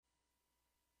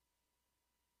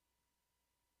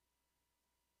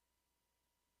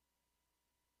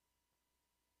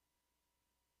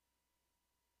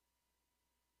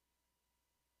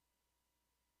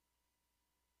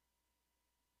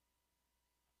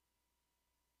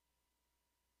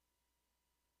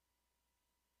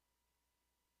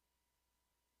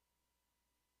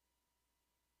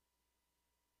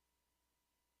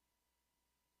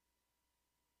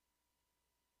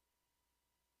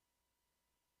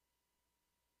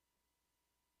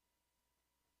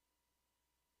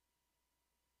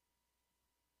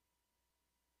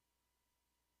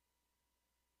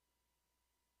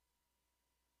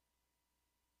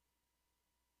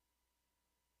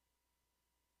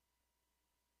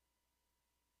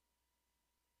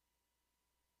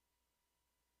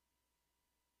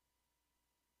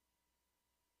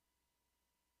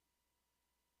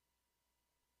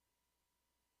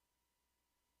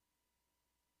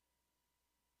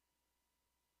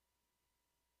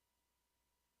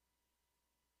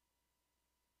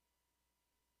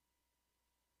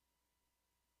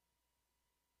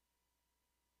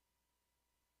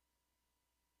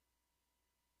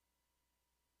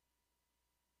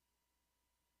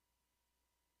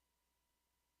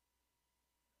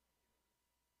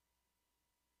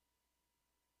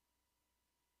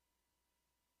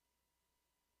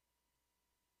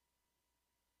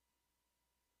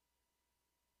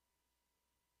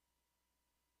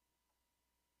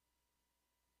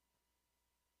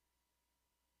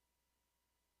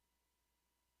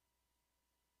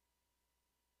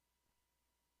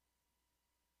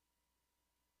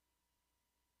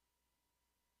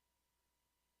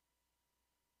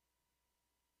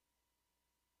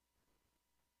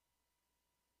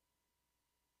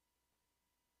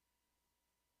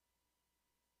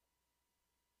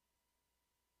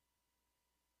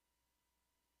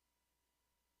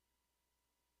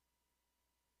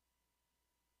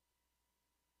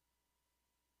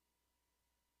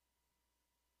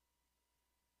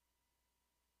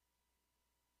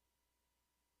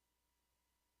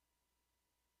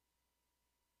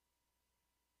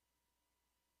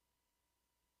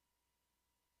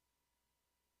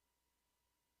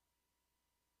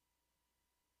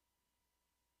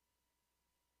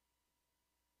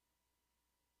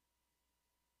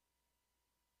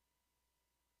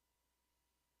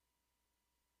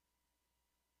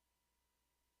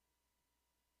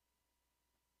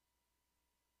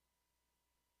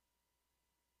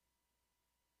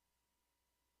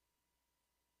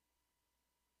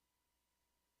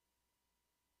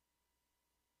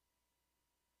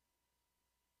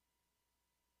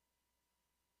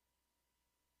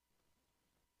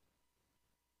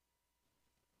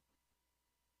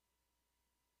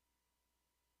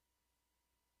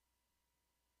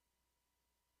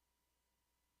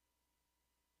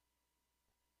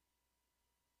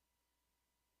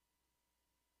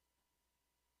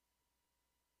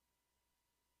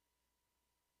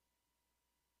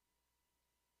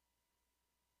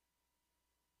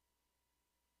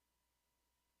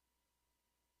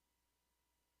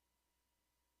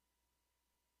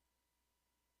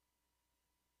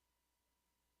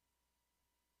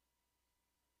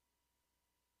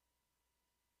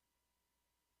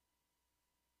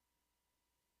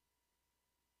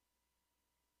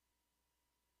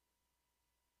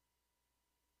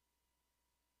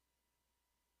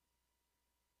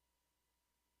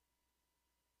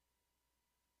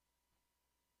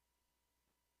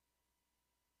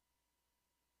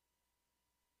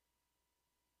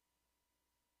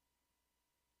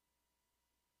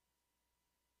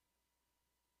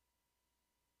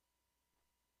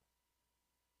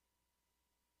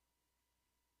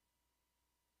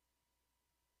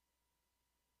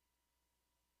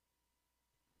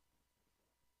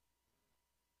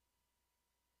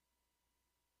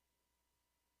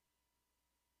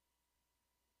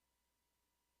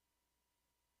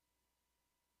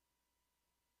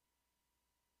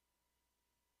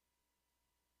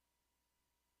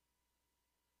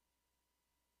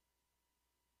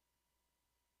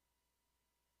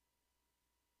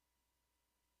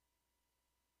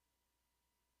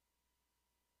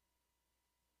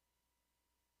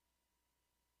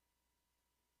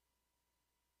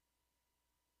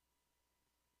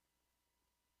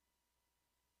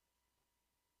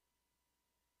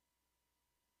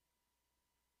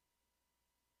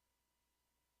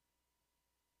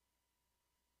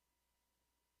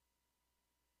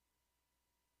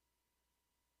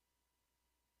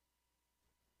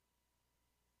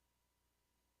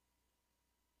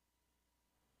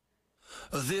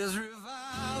There's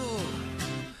revival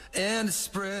and it's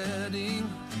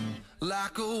spreading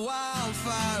like a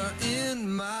wildfire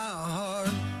in my heart.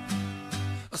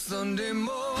 A Sunday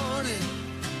morning,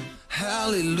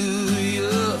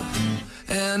 hallelujah,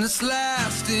 and it's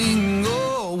lasting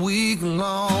all week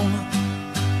long.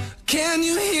 Can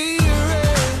you hear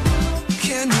it?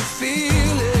 Can you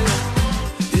feel it?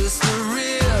 It's the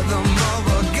rhythm of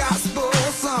a gospel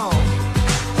song.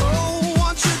 Oh,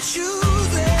 once you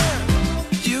choose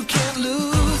it, you can't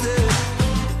lose it.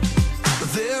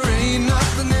 There ain't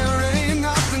nothing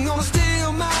gonna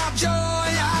steal my joy.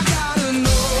 I got an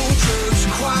old church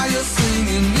choir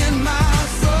singing in my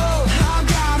soul. I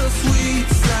got a sweet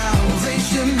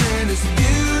salvation and it's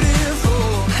beautiful.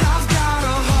 I've got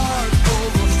a heart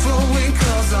overflowing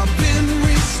 'cause I've been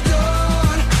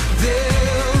restored.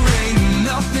 There ain't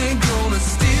nothing gonna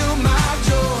steal my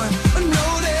joy. No,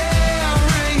 there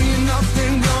ain't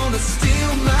nothing gonna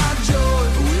steal my joy.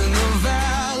 In the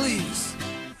valleys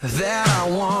that I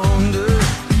wander,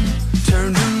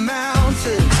 turn to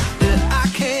mountains that I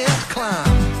can't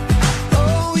climb.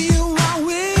 Oh, you are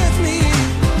with me,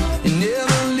 you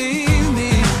never leave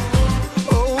me.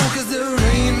 Oh, 'cause there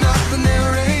ain't nothing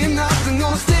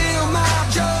gonna steal my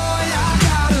joy. I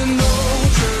got an old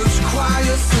church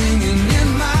choir singing in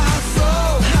my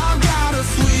soul. I've got a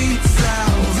sweet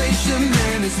salvation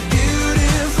and it's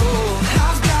beautiful.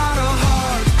 I've got a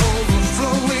heart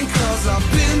overflowing 'cause I've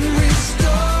been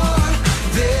restored.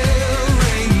 There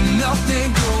ain't nothing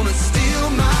gonna steal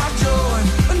my joy.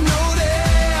 No,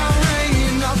 there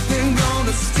ain't nothing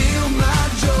gonna steal my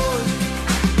joy.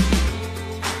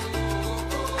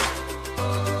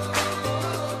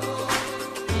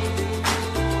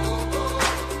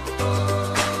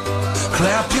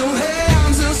 Clap your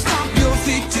hands and stomp your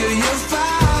feet till you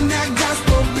find that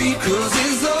gospel beat, 'cause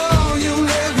it's all you'll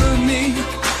ever need,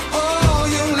 all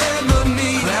you'll ever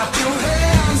need. Clap your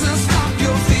hands and stomp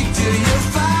your feet till you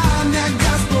find that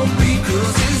gospel beat,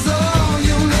 'cause it's all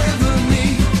you'll ever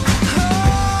need,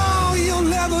 all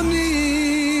you'll ever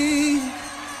need.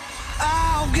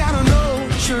 I've got an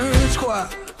old church choir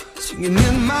singing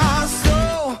in my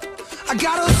soul. I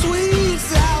got a sweet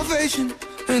salvation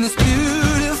and it's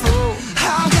beautiful.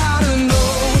 I've got an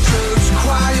old church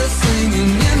choir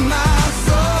singing in my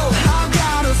soul. I've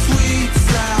got a sweet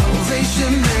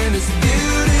salvation and it's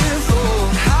beautiful.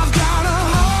 I've got a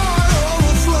heart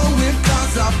overflowing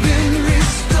 'cause I've been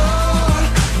restored.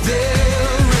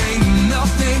 There ain't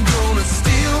nothing gonna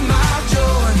steal my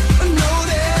joy. No,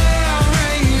 there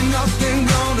ain't nothing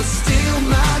gonna steal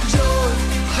my joy.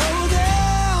 Oh,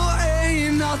 there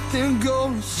ain't nothing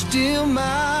gonna steal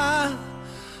my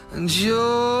joy.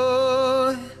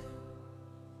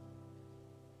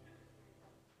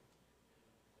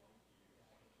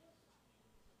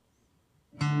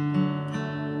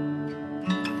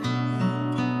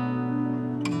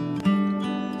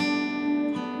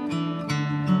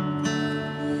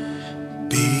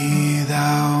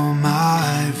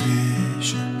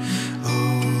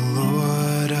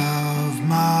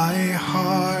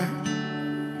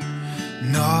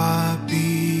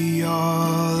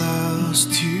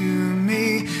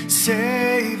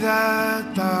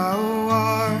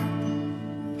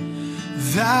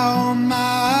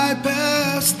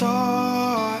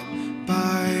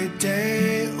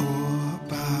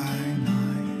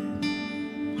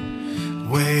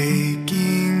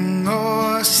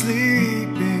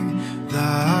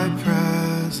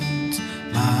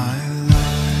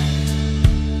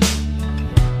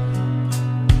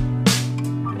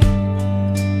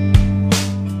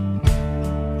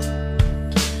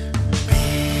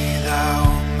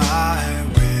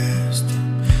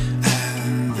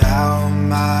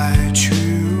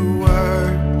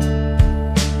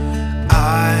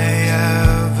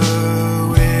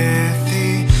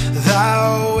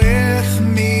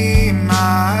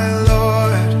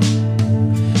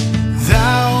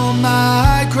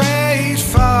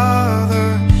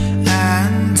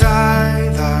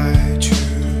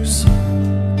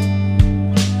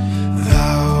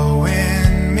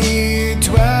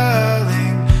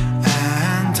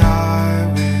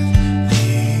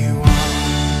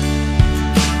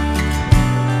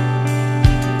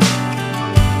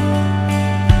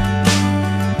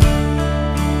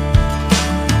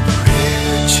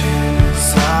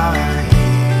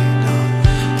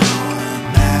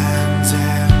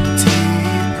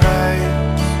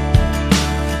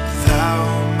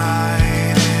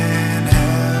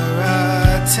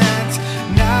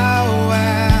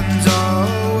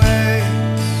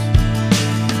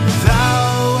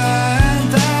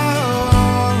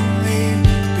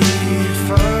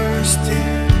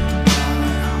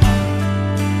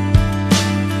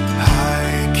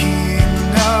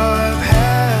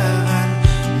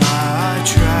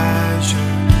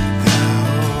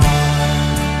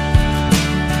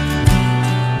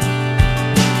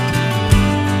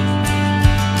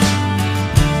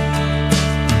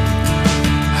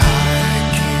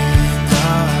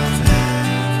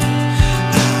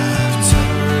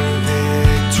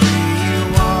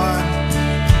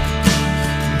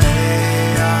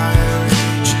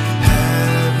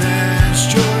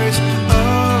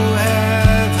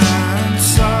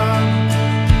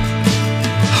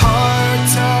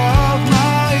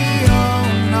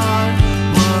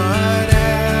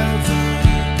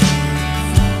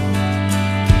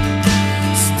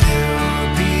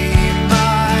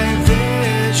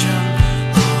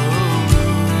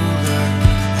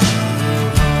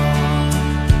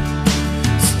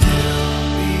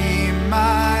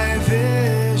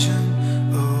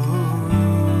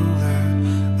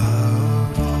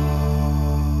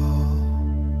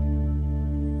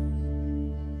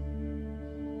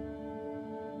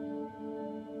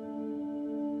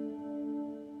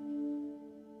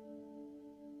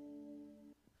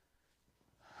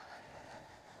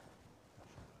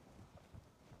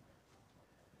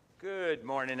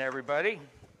 morning, everybody.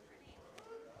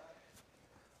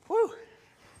 Whew.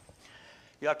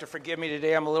 You'll have to forgive me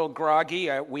today. I'm a little groggy.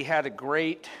 We had a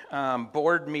great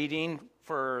board meeting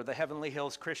for the Heavenly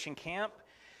Hills Christian Camp,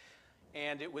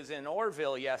 and it was in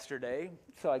Orrville yesterday.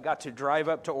 So I got to drive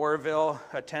up to Orrville,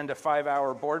 attend a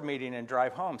 5-hour board meeting, and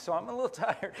drive home. So I'm a little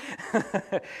tired.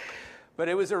 But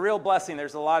it was a real blessing.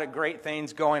 There's a lot of great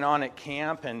things going on at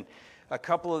camp, and a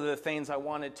couple of the things I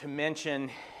wanted to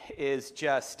mention is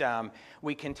just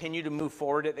we continue to move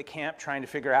forward at the camp, trying to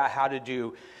figure out how to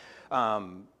do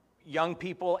young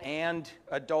people and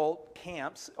adult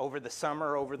camps over the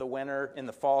summer, over the winter, in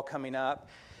the fall coming up.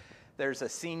 There's a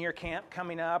senior camp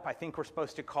coming up. I think we're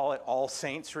supposed to call it All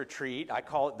Saints Retreat. I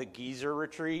call it the Geezer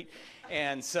Retreat.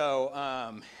 And so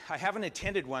I haven't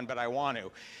attended one, but I want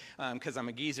to because I'm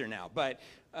a geezer now. But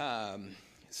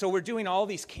so we're doing all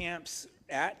these camps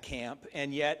at camp,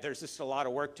 and yet there's just a lot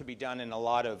of work to be done and a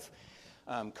lot of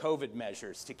COVID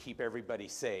measures to keep everybody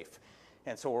safe.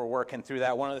 And so we're working through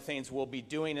that. One of the things we'll be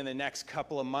doing in the next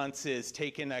couple of months is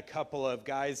taking a couple of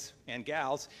guys and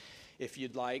gals, if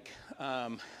you'd like,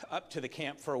 up to the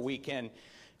camp for a weekend,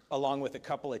 along with a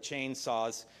couple of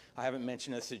chainsaws. I haven't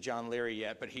mentioned this to John Leary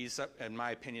yet, but he's, in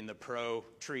my opinion, the pro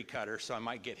tree cutter, so I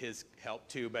might get his help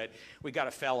too. But we got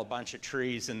to fell a bunch of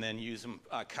trees and then use them,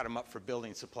 cut them up for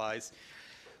building supplies.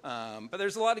 But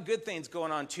there's a lot of good things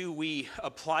going on too. We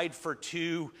applied for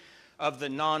 2 of the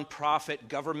nonprofit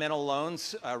governmental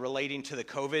loans relating to the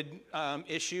COVID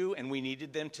issue, and we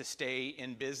needed them to stay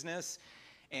in business.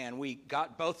 And we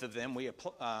got both of them. We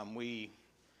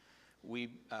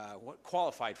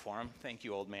qualified for them. Thank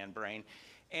you, old man brain.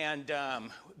 And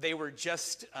they were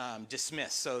just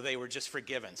dismissed, so they were just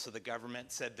forgiven. So the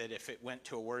government said that if it went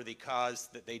to a worthy cause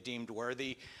that they deemed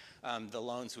worthy, the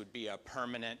loans would be a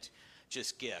permanent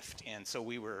just gift. And so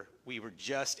we were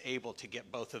just able to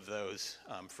get both of those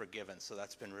forgiven. So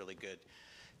that's been really good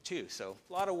too. So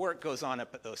a lot of work goes on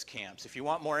up at those camps. If you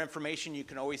want more information, you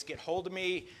can always get hold of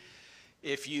me.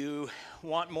 If you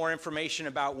want more information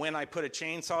about when I put a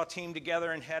chainsaw team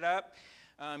together and head up,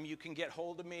 you can get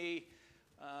hold of me,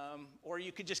 or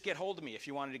you could just get hold of me if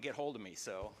you wanted to get hold of me.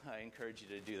 So I encourage you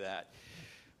to do that.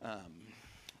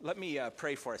 Let me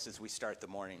pray for us as we start the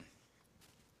morning.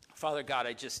 Father God,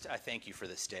 I thank you for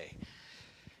this day,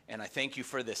 and I thank you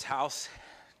for this house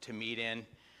to meet in.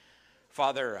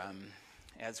 Father,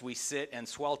 as we sit and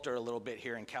swelter a little bit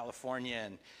here in California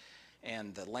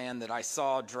and the land that I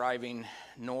saw driving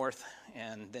north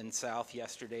and then south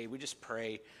yesterday, we just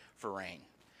pray for rain.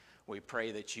 We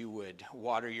pray that you would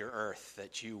water your earth,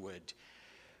 that you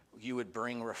would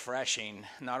bring refreshing,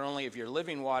 not only of your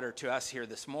living water to us here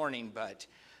this morning, but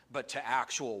to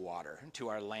actual water, to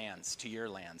our lands, to your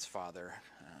lands, Father.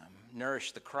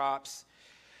 Nourish the crops,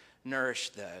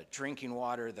 nourish the drinking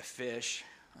water, the fish.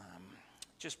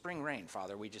 Just bring rain,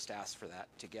 Father. We just ask for that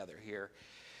together here.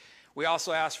 We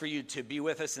also ask for you to be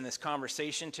with us in this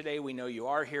conversation today. We know you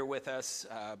are here with us.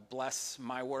 Bless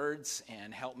my words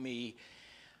and help me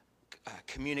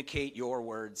communicate your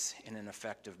words in an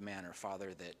effective manner,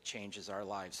 Father, that changes our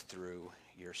lives through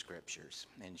your scriptures.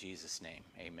 In Jesus' name,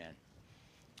 amen.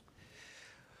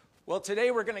 Well,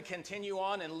 today we're going to continue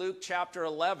on in Luke chapter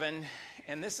 11,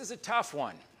 and this is a tough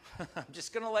one. I'm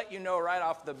just going to let you know right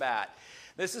off the bat.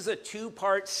 This is a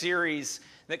 2-part series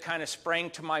that kind of sprang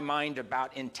to my mind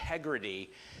about integrity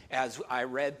as I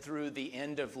read through the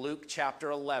end of Luke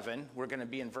chapter 11. We're going to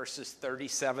be in verses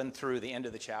 37 through the end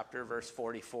of the chapter, verse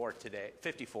 54 today,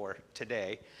 54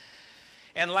 today.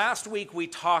 And last week we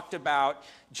talked about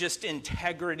just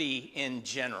integrity in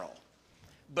general.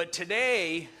 But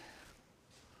today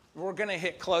we're going to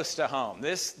hit close to home.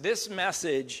 This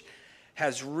message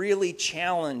has really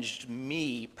challenged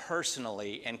me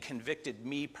personally and convicted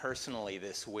me personally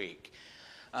this week.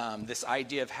 This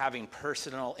idea of having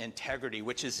personal integrity,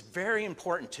 which is very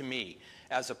important to me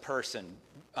as a person,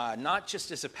 not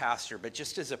just as a pastor, but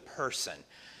just as a person.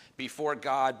 Before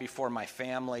God, before my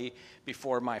family,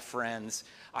 before my friends,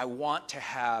 I want to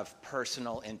have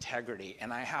personal integrity,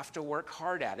 and I have to work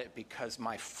hard at it because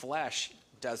my flesh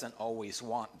doesn't always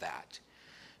want that.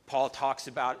 Paul talks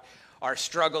about our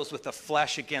struggles with the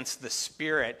flesh against the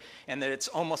spirit, and that it's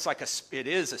almost like it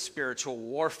is a spiritual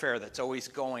warfare that's always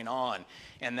going on.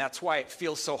 And that's why it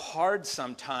feels so hard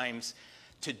sometimes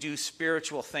to do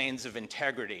spiritual things of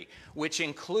integrity, which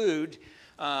include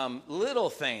little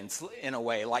things in a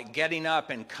way, like getting up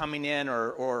and coming in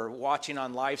or watching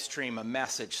on live stream a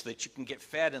message so that you can get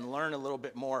fed and learn a little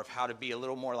bit more of how to be a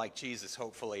little more like Jesus,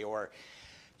 hopefully, or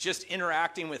just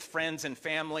interacting with friends and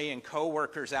family and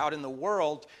coworkers out in the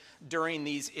world during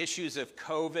these issues of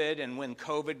COVID, and when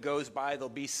COVID goes by, there'll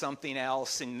be something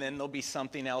else, and then there'll be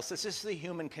something else. This is the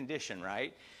human condition,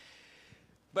 right?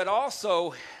 But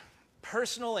also,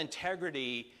 personal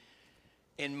integrity,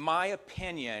 in my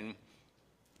opinion,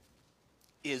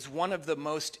 is one of the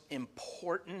most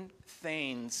important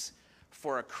things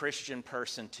for a Christian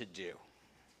person to do.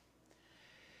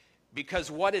 Because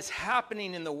what is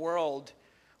happening in the world,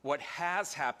 what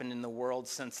has happened in the world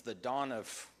since the dawn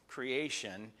of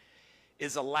creation,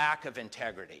 is a lack of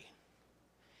integrity.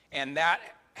 And that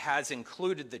has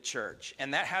included the church,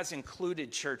 and that has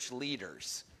included church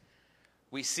leaders.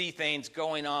 We see things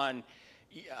going on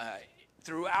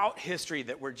throughout history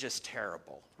that were just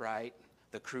terrible, right?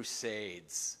 The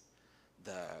Crusades,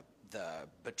 the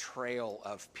betrayal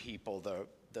of people,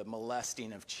 the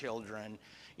molesting of children.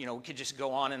 You know, we could just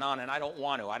go on, and I don't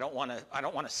want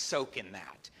to soak in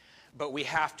that. But we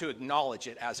have to acknowledge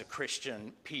it as a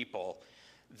Christian people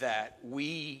that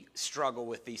we struggle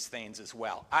with these things as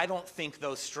well. I don't think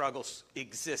those struggles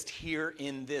exist here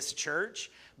in this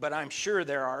church, but I'm sure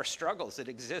there are struggles that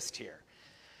exist here.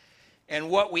 And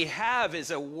what we have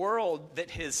is a world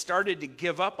that has started to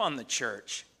give up on the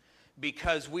church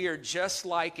because we are just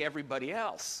like everybody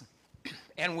else.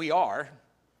 And we are.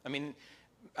 I mean,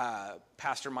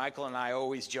 Pastor Michael and I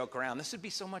always joke around, this would be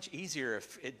so much easier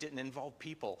if it didn't involve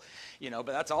people, but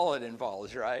that's all it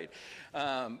involves, right?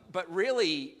 But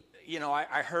really,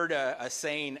 I heard a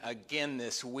saying again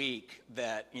this week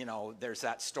that, there's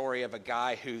that story of a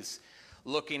guy who's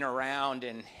looking around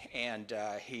and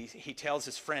he tells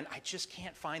his friend, I just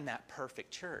can't find that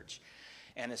perfect church.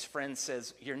 And his friend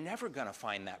says, you're never going to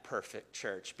find that perfect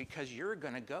church because you're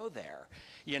going to go there,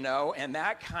 and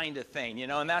that kind of thing,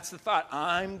 and that's the thought.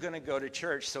 I'm going to go to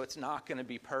church, so it's not going to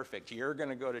be perfect. You're going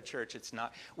to go to church. It's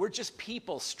not. We're just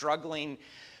people struggling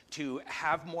to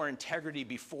have more integrity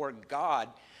before God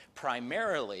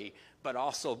primarily, but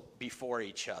also before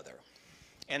each other.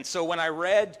 And so when I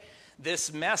read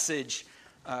this message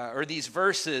or these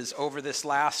verses over this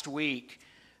last week,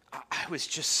 I was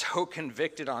just so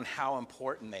convicted on how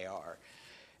important they are.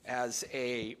 As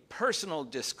a personal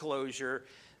disclosure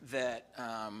that,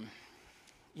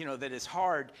 that is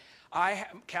hard,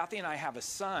 Kathy and I have a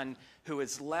son who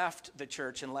has left the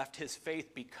church and left his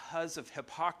faith because of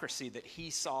hypocrisy that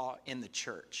he saw in the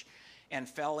church and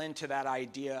fell into that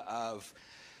idea of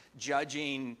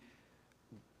judging,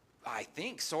 I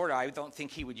don't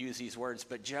think he would use these words,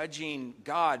 but judging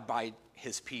God by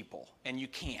his people. And you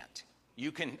can't.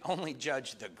 You can only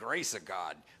judge the grace of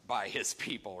God by his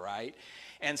people, right?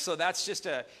 And so that's just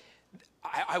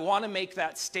I want to make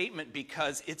that statement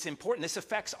because it's important. This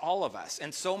affects all of us.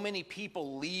 And so many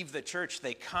people leave the church.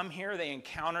 They come here, they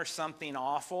encounter something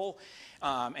awful,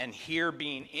 and here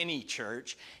being any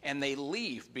church, and they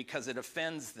leave because it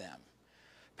offends them.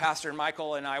 Pastor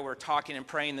Michael and I were talking and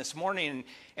praying this morning,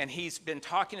 and he's been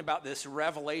talking about this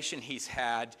revelation he's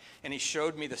had, and he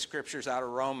showed me the scriptures out of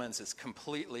Romans. It's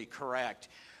completely correct,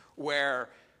 where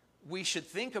we should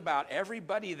think about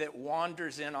everybody that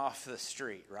wanders in off the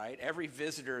street, right? Every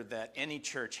visitor that any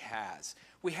church has.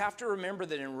 We have to remember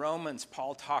that in Romans,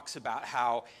 Paul talks about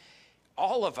how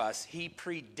all of us, he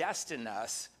predestined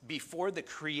us before the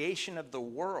creation of the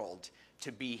world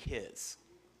to be his.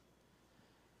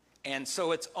 And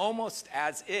so it's almost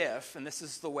as if, and this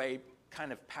is the way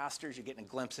kind of pastors, you're getting a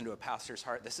glimpse into a pastor's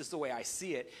heart, this is the way I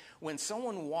see it, when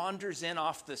someone wanders in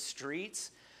off the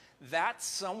streets, that's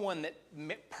someone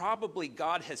that probably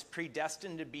God has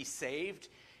predestined to be saved,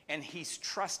 and he's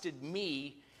trusted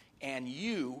me and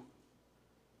you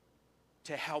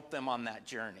to help them on that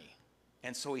journey.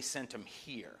 And so he sent them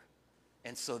here.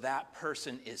 And so that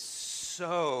person is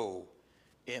so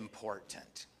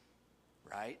important,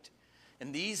 right?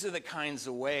 And these are the kinds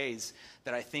of ways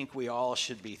that I think we all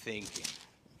should be thinking.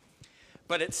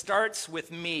 But it starts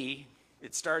with me,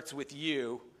 it starts with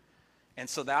you, and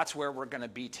so that's where we're going to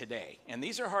be today. And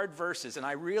these are hard verses, and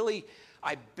I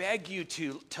beg you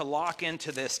to lock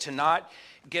into this, to not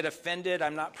get offended.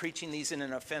 I'm not preaching these in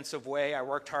an offensive way. I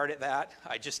worked hard at that.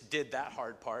 I just did that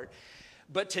hard part.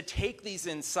 But to take these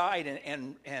inside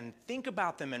and think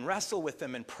about them and wrestle with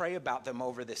them and pray about them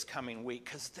over this coming week,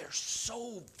 because they're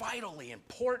so vitally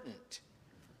important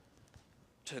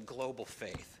to global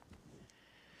faith.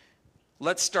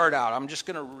 Let's start out. I'm just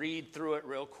going to read through it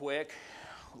real quick.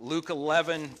 Luke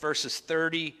 11, verses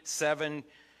 37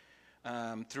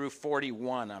 through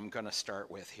 41, I'm going to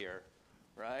start with here,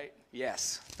 right?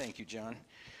 Yes, thank you, John.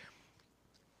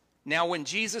 Now, when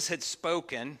Jesus had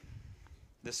spoken,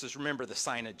 this is, remember, the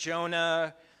sign of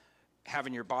Jonah,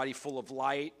 having your body full of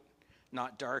light,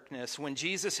 not darkness. When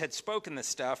Jesus had spoken this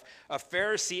stuff, a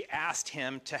Pharisee asked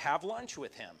him to have lunch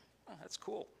with him. Oh, that's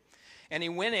cool. And he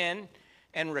went in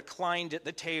and reclined at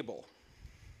the table.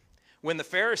 When the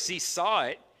Pharisee saw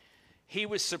it, he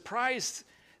was surprised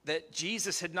that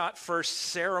Jesus had not first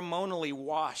ceremonially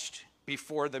washed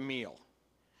before the meal.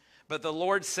 But the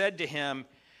Lord said to him,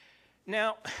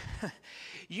 "Now,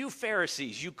 you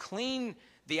Pharisees, you clean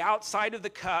the outside of the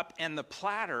cup and the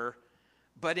platter,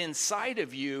 but inside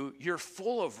of you, you're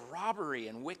full of robbery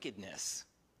and wickedness.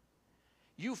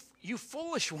 You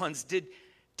foolish ones, did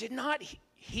not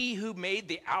he who made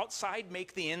the outside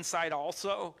make the inside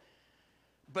also?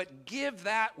 But give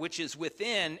that which is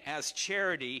within as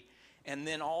charity, and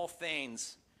then all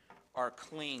things are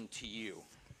clean to you."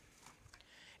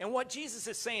 And what Jesus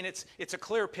is saying, it's a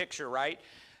clear picture, right?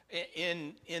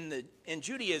 In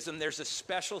Judaism, there's a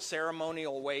special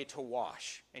ceremonial way to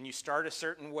wash. And you start a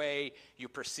certain way, you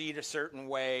proceed a certain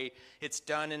way, it's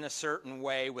done in a certain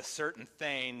way with certain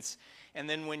things. And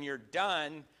then when you're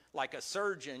done, like a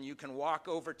surgeon, you can walk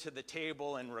over to the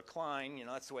table and recline. You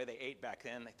know, that's the way they ate back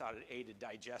then. They thought it aided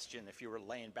digestion if you were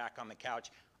laying back on the couch.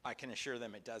 I can assure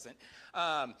them it doesn't.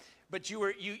 But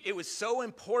it was so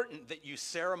important that you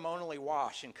ceremonially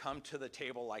wash and come to the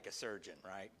table like a surgeon,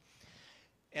 right?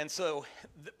 And so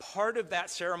part of that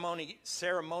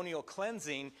ceremonial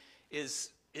cleansing is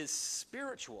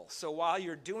spiritual. So while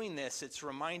you're doing this, it's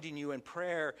reminding you in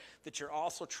prayer that you're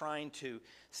also trying to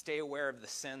stay aware of the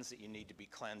sins that you need to be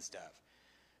cleansed of.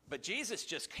 But Jesus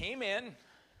just came in,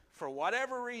 for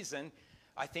whatever reason,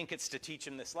 I think it's to teach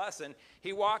him this lesson.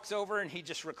 He walks over and he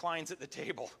just reclines at the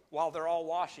table while they're all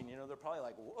washing. You know, they're probably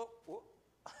like, whoa, whoa.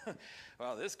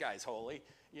 Well, this guy's holy,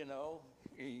 you know.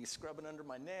 He's scrubbing under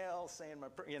my nails, saying my,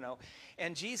 you know.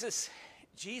 And Jesus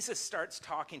starts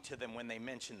talking to them when they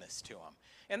mention this to him.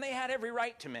 And they had every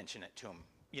right to mention it to him,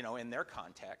 you know, in their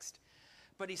context.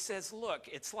 But he says, look,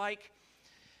 it's like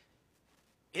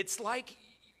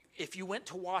if you went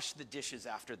to wash the dishes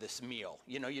after this meal.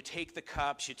 You know, you take the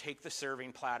cups, you take the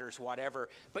serving platters, whatever,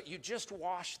 but you just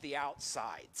wash the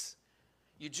outsides.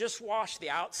 You just wash the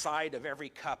outside of every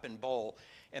cup and bowl,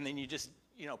 and then you just,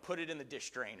 you know, put it in the dish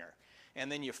drainer. And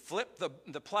then you flip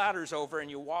the platters over and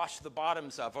you wash the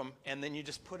bottoms of them, and then you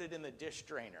just put it in the dish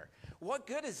drainer. What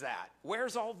good is that?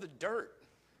 Where's all the dirt?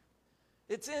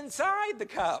 It's inside the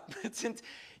cup.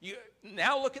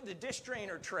 Now look at the dish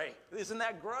drainer tray. Isn't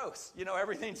that gross? You know,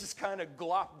 everything's just kind of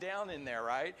glopped down in there,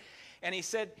 right? And he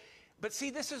said, but see,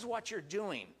 this is what you're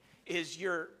doing, is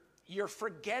you're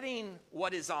forgetting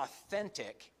what is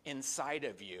authentic inside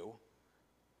of you,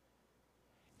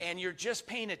 and you're just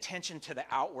paying attention to the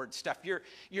outward stuff.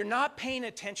 You're not paying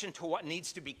attention to what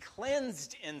needs to be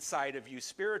cleansed inside of you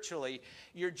spiritually.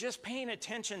 You're just paying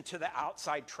attention to the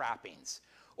outside trappings.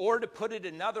 Or to put it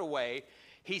another way,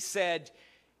 he said,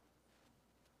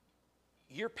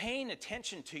 you're paying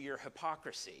attention to your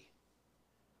hypocrisy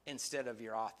instead of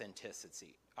your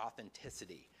authenticity.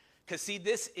 Because see,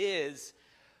 this is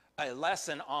a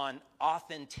lesson on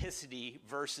authenticity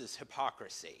versus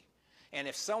hypocrisy. And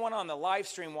if someone on the live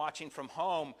stream watching from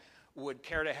home would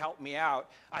care to help me out,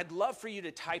 I'd love for you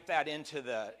to type that into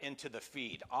the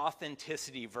feed,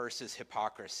 authenticity versus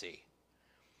hypocrisy.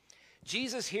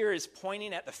 Jesus here is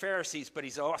pointing at the Pharisees, but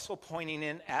he's also pointing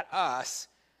in at us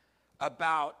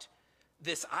about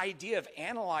this idea of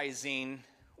analyzing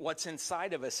what's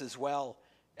inside of us as well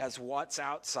as what's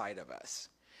outside of us.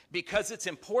 Because it's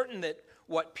important that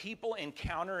what people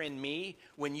encounter in me,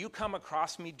 when you come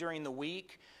across me during the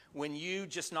week, when you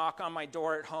just knock on my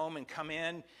door at home and come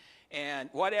in, and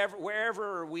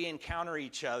wherever we encounter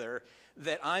each other,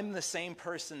 that I'm the same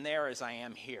person there as I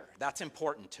am here. That's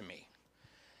important to me.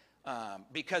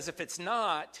 Because if it's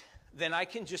not, then I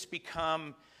can just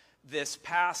become this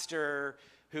pastor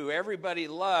who everybody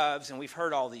loves, and we've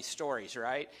heard all these stories,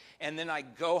 right? And then I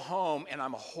go home and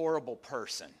I'm a horrible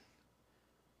person.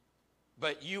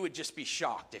 But you would just be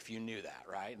shocked if you knew that,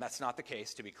 right? And that's not the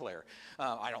case, to be clear.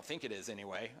 I don't think it is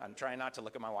anyway. I'm trying not to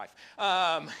look at my wife.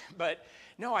 But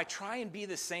no, I try and be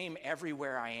the same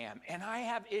everywhere I am. And I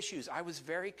have issues. I was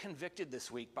very convicted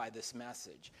this week by this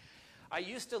message. I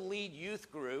used to lead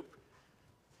youth group,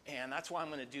 and that's why I'm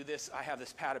going to do this. I have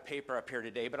this pad of paper up here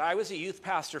today. But I was a youth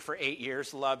pastor for 8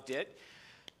 years, loved it,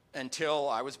 until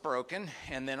I was broken.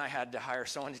 And then I had to hire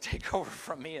someone to take over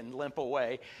from me and limp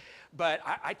away. But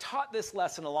I taught this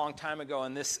lesson a long time ago,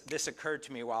 and this occurred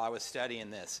to me while I was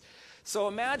studying this. So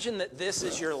imagine that this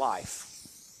is your life.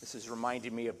 This is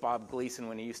reminding me of Bob Gleason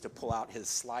when he used to pull out his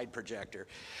slide projector.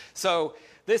 So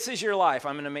this is your life.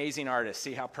 I'm an amazing artist.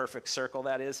 See how perfect circle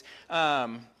that is?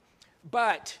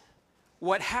 But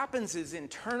what happens is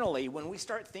internally, when we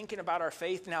start thinking about our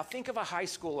faith, now think of a high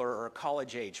schooler or a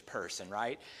college age person,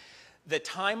 right? The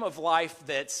time of life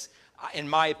that's, in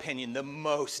my opinion, the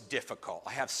most difficult.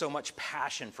 I have so much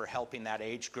passion for helping that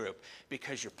age group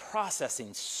because you're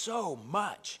processing so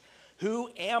much.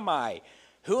 Who am I?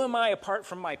 Who am I apart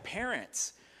from my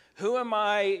parents? Who am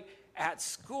I at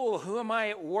school? Who am I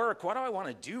at work? What do I want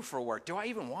to do for work? Do I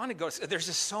even want to go? There's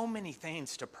just so many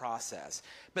things to process.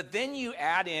 But then you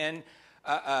add in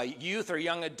a youth or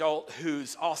young adult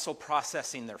who's also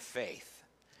processing their faith.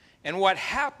 And what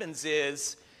happens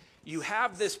is you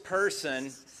have this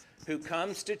person who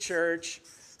comes to church,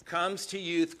 comes to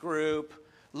youth group,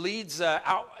 leads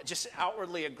just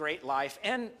outwardly a great life,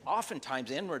 and oftentimes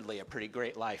inwardly a pretty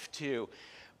great life too.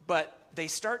 But they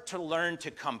start to learn to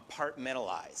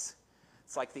compartmentalize.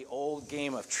 It's like the old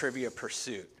game of Trivia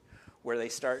Pursuit, where they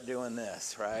start doing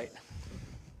this, right?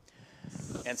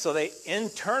 And so they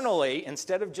internally,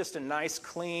 instead of just a nice,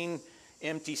 clean,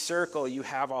 empty circle, you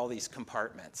have all these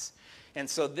compartments. And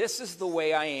so this is the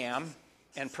way I am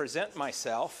and present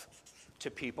myself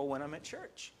to people when I'm at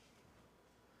church.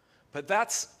 But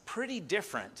that's pretty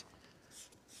different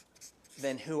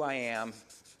than who I am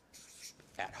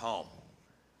at home.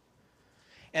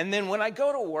 And then when I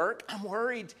go to work, I'm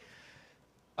worried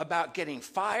about getting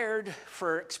fired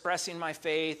for expressing my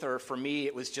faith, or for me,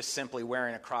 it was just simply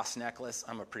wearing a cross necklace.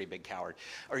 I'm a pretty big coward,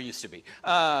 or used to be.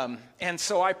 And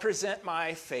so I present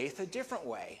my faith a different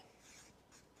way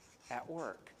at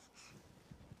work.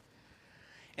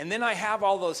 And then I have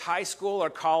all those high school or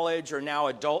college or now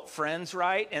adult friends,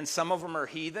 right? And some of them are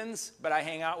heathens, but I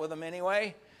hang out with them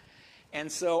anyway. And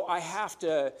so I have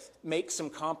to make some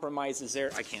compromises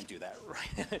there. I can't do that,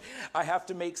 right? I have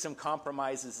to make some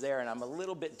compromises there, and I'm a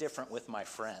little bit different with my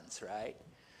friends, right?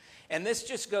 And this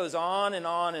just goes on and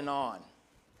on and on.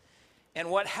 And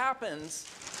what happens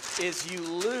is you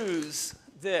lose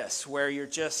this, where you're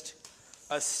just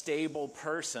a stable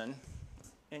person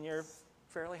and you're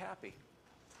fairly happy.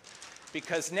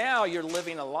 Because now you're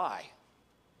living a lie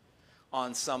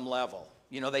on some level.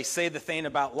 You know, they say the thing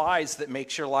about lies that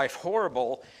makes your life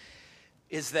horrible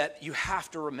is that you have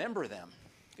to remember them.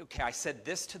 Okay, I said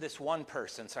this to this one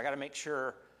person, so I got to make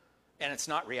sure, and it's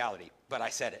not reality, but I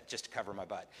said it just to cover my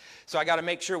butt. So I got to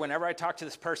make sure whenever I talk to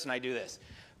this person, I do this.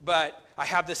 But I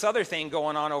have this other thing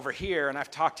going on over here, and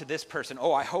I've talked to this person.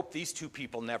 Oh, I hope these two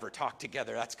people never talk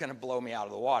together. That's going to blow me out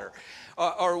of the water.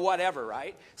 Or whatever,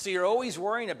 right? So you're always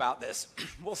worrying about this.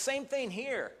 Well, same thing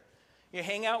here. You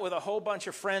hang out with a whole bunch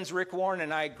of friends. Rick Warren,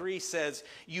 and I agree, says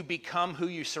you become who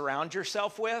you surround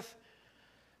yourself with.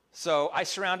 So I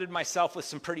surrounded myself with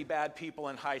some pretty bad people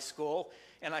in high school,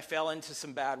 and I fell into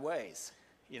some bad ways.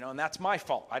 You know, and that's my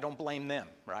fault. I don't blame them,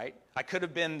 right? I could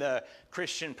have been the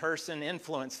Christian person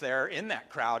influence there in that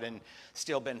crowd and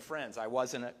still been friends. I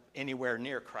wasn't anywhere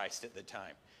near Christ at the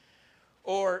time.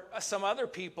 Or some other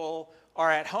people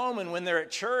are at home, and when they're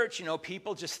at church, you know,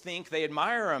 people just think they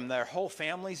admire them. Their whole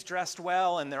family's dressed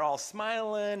well, and they're all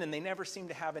smiling, and they never seem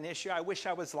to have an issue. I wish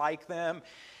I was like them.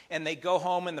 And they go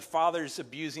home, and the father's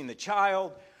abusing the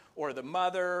child, or the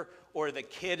mother, or the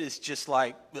kid is just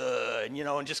like, ugh, you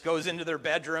know, and just goes into their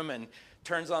bedroom and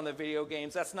turns on the video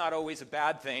games. That's not always a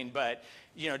bad thing, but,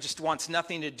 you know, just wants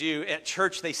nothing to do. At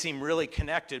church, they seem really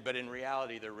connected, but in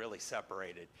reality, they're really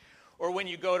separated. Or when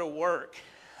you go to work,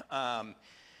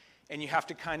 and you have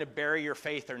to kind of bury your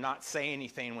faith or not say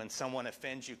anything when someone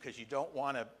offends you because you don't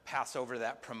want to pass over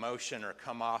that promotion or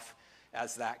come off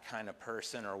as that kind of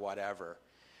person or whatever.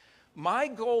 My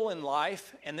goal in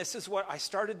life, and this is what I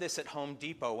started this at Home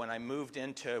Depot when I moved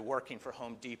into working for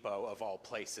Home Depot of all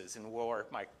places and wore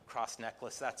my cross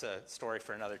necklace. That's a story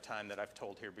for another time that I've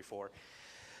told here before.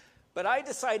 But I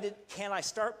decided, can I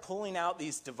start pulling out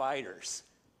these dividers?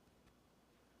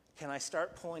 Can I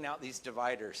start pulling out these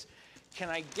dividers? Can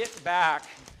I get back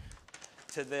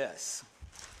to this?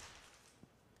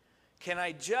 Can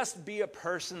I just be a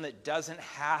person that doesn't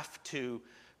have to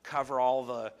cover all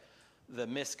the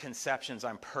misconceptions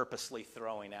I'm purposely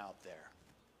throwing out there?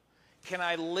 Can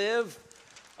I live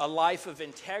a life of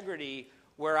integrity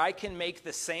where I can make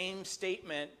the same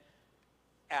statement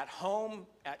at home,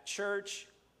 at church,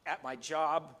 at my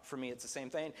job, for me it's the same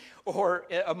thing, or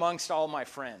amongst all my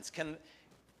friends?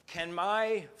 Can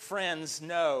my friends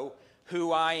know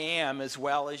who I am as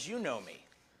well as you know me?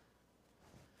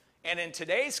 And in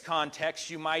today's context,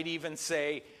 you might even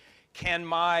say, can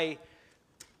my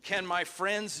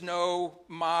friends know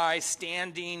my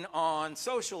standing on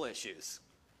social issues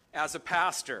as a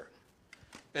pastor,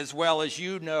 as well as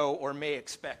you know or may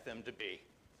expect them to be?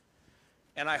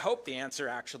 And I hope the answer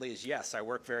actually is yes. I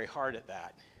work very hard at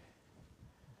that.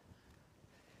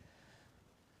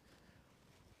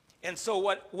 And so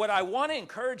what I want to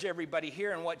encourage everybody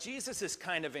here, and what Jesus is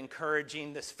kind of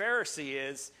encouraging this Pharisee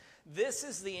is, this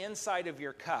is the inside of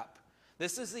your cup.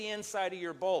 This is the inside of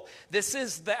your bowl. This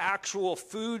is the actual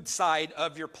food side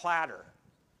of your platter.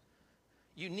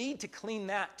 You need to clean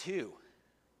that too.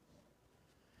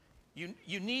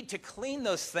 You need to clean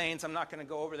those things. I'm not going to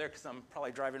go over there because I'm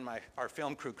probably driving our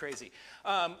film crew crazy.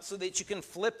 So that you can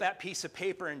flip that piece of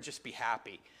paper and just be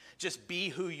happy. Just be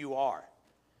who you are.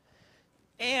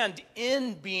 And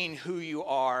in being who you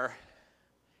are,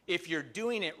 if you're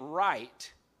doing it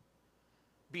right,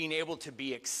 being able to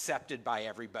be accepted by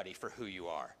everybody for who you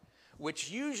are, which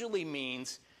usually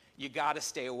means you got to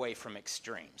stay away from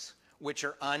extremes, which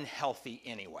are unhealthy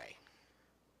anyway.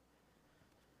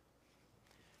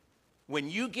 When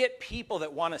you get people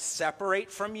that want to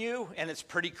separate from you, and it's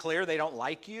pretty clear they don't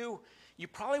like you, you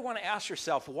probably want to ask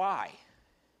yourself why.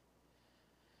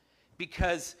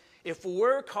 Because if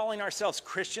we're calling ourselves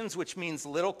Christians, which means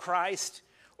little Christ,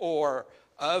 or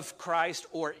of Christ,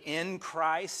 or in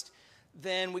Christ,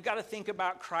 then we got to think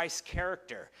about Christ's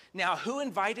character. Now, who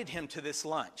invited him to this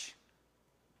lunch?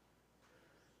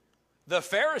 The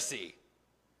Pharisee.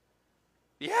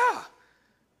 Yeah.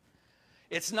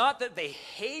 It's not that they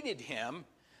hated him.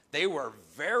 They were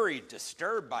very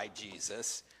disturbed by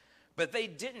Jesus, but they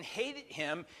didn't hate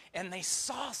him, and they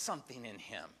saw something in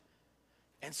him.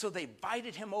 And so they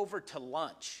invited him over to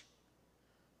lunch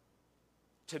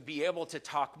to be able to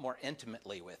talk more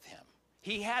intimately with him.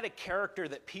 He had a character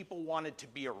that people wanted to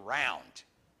be around,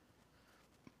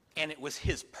 and it was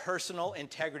his personal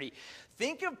integrity.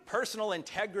 Think of personal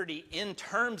integrity in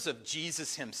terms of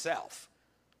Jesus himself.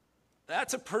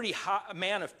 That's a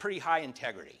man of pretty high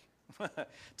integrity,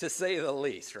 to say the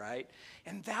least, right?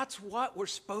 And that's what we're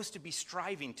supposed to be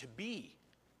striving to be.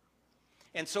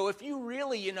 And so if you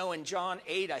really, in John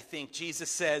 8, I think Jesus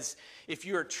says, if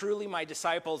you are truly my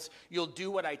disciples, you'll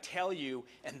do what I tell you,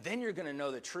 and then you're going to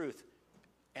know the truth,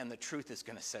 and the truth is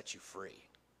going to set you free.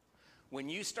 When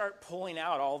you start pulling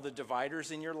out all the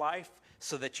dividers in your life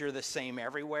so that you're the same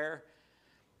everywhere,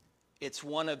 it's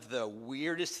one of the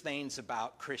weirdest things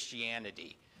about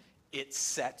Christianity. It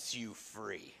sets you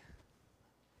free.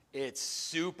 It's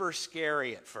super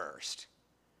scary at first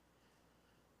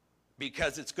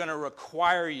because it's going to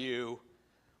require you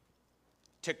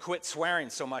to quit swearing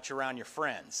so much around your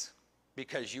friends,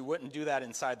 because you wouldn't do that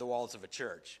inside the walls of a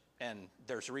church. And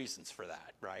there's reasons for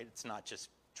that, right? It's not just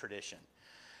tradition.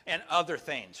 And other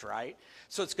things, right?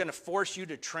 So it's going to force you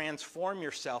to transform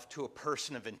yourself to a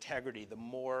person of integrity the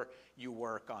more you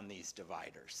work on these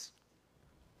dividers.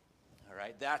 All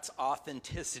right? That's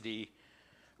authenticity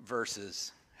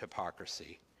versus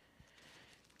hypocrisy.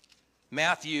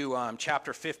 Matthew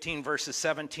chapter 15, verses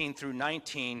 17 through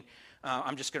 19.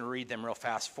 I'm just going to read them real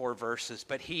fast, 4 verses.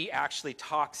 But he actually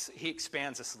he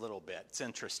expands this a little bit. It's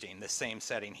interesting. The same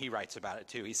setting, he writes about it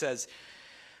too. He says,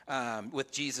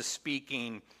 with Jesus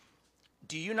speaking,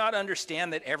 do you not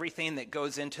understand that everything that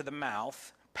goes into the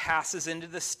mouth passes into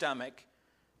the stomach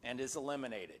and is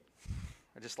eliminated?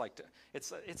 I just like to,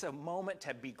 it's a moment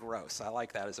to be gross. I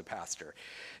like that as a pastor.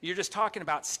 You're just talking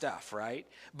about stuff, right?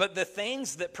 But the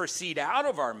things that proceed out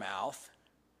of our mouth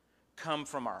come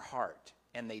from our heart,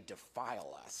 and they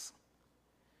defile us.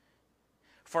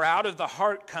 For out of the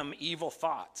heart come evil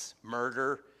thoughts,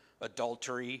 murder,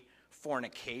 adultery,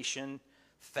 fornication,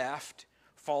 theft,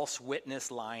 false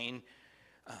witness, lying,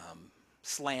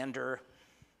 slander.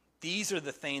 These are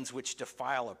the things which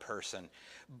defile a person.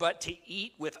 But to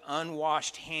eat with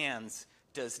unwashed hands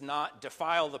does not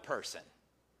defile the person.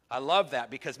 I love that,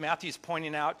 because Matthew's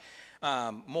pointing out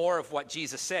more of what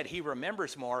Jesus said. He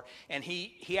remembers more, and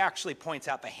he actually points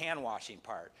out the hand washing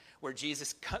part, where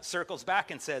Jesus circles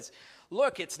back and says,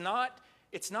 look, it's not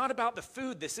about the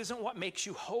food. This isn't what makes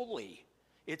you holy.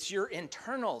 It's your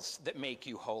internals that make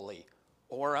you holy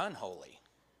or unholy.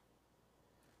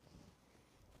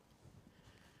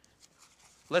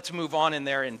 Let's move on in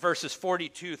there in verses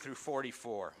 42 through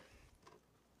 44.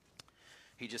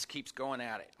 He just keeps going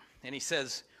at it. And he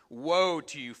says, woe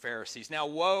to you, Pharisees. Now,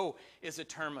 woe is a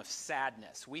term of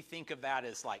sadness. We think of that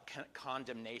as like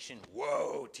condemnation.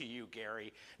 Woe to you,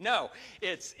 Gary. No,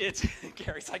 it's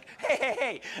Gary's like,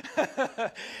 hey.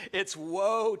 It's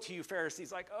woe to you,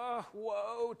 Pharisees. Like, oh,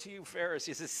 woe to you,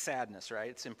 Pharisees. It's sadness, right?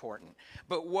 It's important.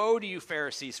 But woe to you,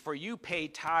 Pharisees, for you pay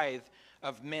tithe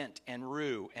of mint and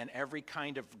rue and every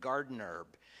kind of garden herb,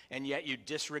 and yet you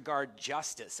disregard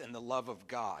justice and the love of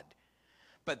God.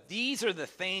 But these are the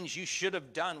things you should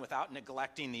have done without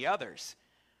neglecting the others.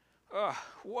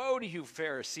 Woe to you,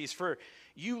 Pharisees, for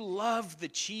you love the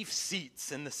chief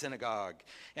seats in the synagogue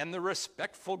and the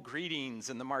respectful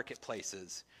greetings in the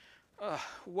marketplaces.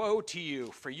 Woe to you,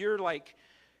 for you're like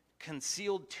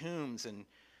concealed tombs, and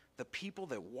the people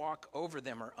that walk over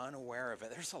them are unaware of it.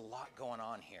 There's a lot going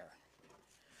on here.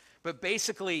 But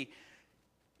basically,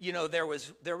 you know, there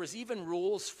was even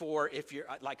rules for if you're,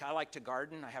 like I like to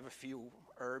garden. I have a few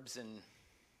herbs and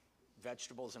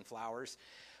vegetables and flowers.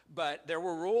 But there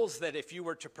were rules that if you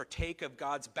were to partake of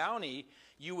God's bounty,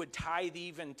 you would tithe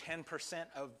even 10%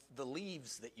 of the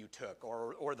leaves that you took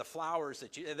or the flowers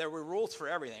that you, there were rules for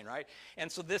everything, right?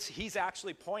 And so he's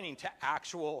actually pointing to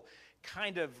actual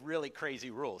kind of really crazy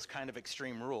rules, kind of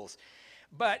extreme rules.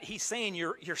 But he's saying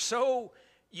you're so,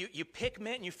 you pick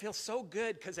mint and you feel so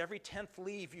good because every 10th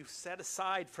leaf you set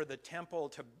aside for the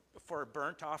temple for a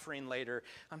burnt offering later.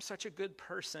 I'm such a good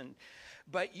person.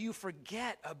 But you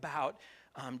forget about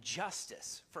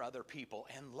justice for other people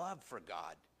and love for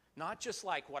God. Not just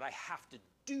like what I have to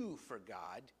do for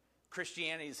God.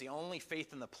 Christianity is the only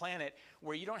faith on the planet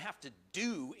where you don't have to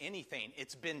do anything.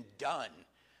 It's been done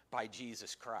by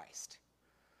Jesus Christ,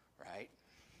 right?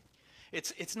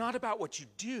 It's not about what you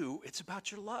do, it's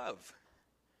about your love.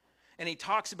 And he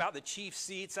talks about the chief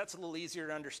seats. That's a little easier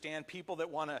to understand. People that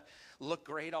want to look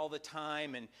great all the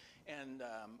time and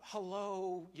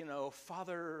hello, you know,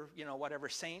 Father, you know, whatever,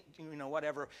 saint, you know,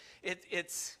 whatever.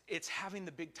 It's having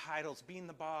the big titles, being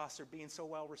the boss or being so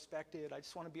well respected. I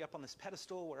just want to be up on this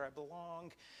pedestal where I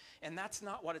belong. And that's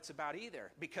not what it's about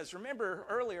either. Because remember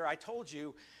earlier I told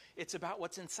you it's about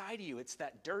what's inside of you. It's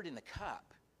that dirt in the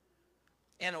cup.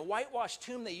 And a whitewashed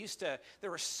tomb,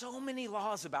 there were so many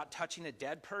laws about touching a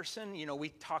dead person. You know, we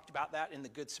talked about that in the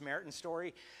Good Samaritan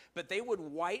story. But they would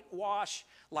whitewash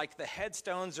like the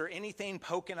headstones or anything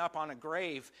poking up on a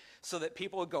grave so that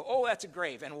people would go, oh, that's a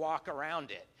grave, and walk around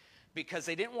it. Because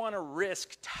they didn't want to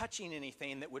risk touching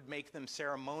anything that would make them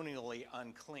ceremonially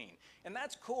unclean. And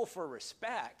that's cool for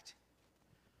respect.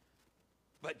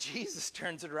 But Jesus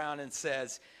turns it around and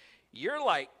says, you're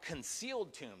like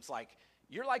concealed tombs, like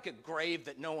you're like a grave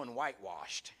that no one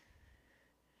whitewashed.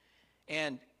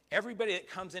 And everybody that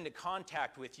comes into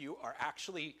contact with you are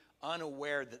actually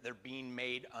unaware that they're being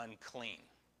made unclean.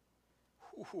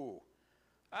 Ooh,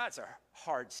 that's a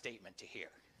hard statement to hear.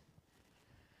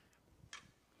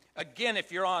 Again,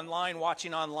 if you're online,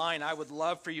 watching online, I would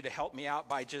love for you to help me out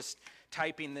by just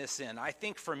typing this in. I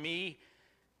think for me,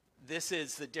 this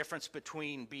is the difference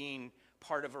between being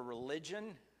part of a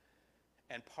religion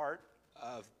and part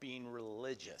of being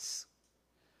religious.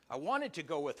 I wanted to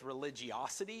go with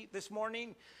religiosity this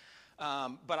morning,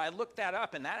 but I looked that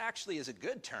up, and that actually is a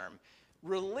good term.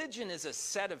 Religion is a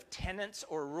set of tenets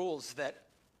or rules that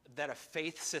a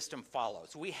faith system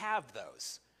follows. We have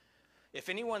those. If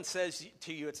anyone says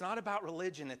to you, it's not about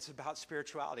religion, it's about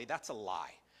spirituality, that's a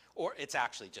lie. Or it's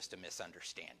actually just a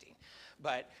misunderstanding.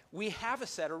 But we have a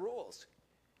set of rules.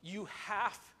 You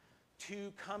have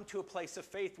to come to a place of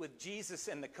faith with Jesus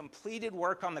and the completed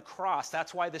work on the cross.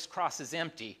 That's why this cross is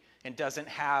empty and doesn't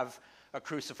have a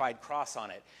crucified cross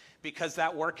on it, because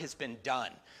that work has been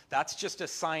done. That's just a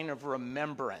sign of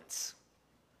remembrance.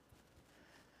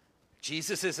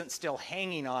 Jesus isn't still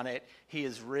hanging on it, he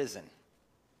is risen.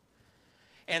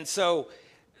 And so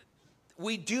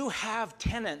we do have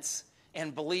tenets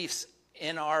and beliefs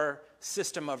in our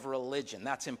system of religion.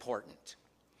 That's important.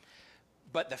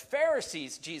 But the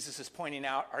Pharisees, Jesus is pointing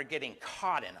out, are getting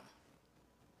caught in them.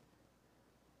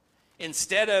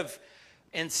 Instead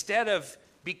of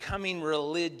becoming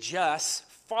religious,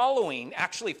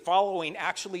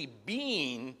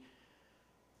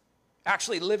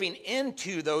 actually living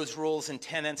into those rules and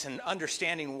tenets and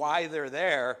understanding why they're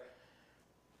there,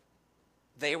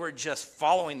 they were just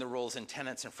following the rules and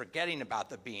tenets and forgetting about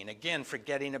the being. Again,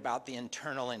 forgetting about the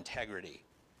internal integrity.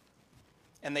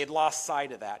 And they'd lost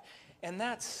sight of that. And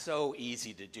that's so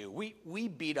easy to do. We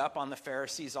beat up on the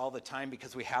Pharisees all the time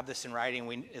because we have this in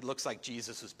writing. It looks like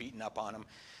Jesus was beating up on them.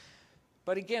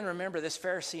 But again, remember, this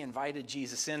Pharisee invited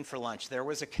Jesus in for lunch. There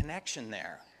was a connection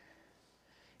there.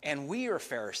 And we are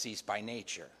Pharisees by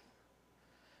nature.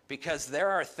 Because there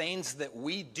are things that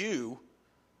we do,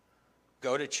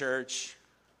 go to church,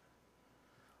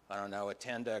 I don't know,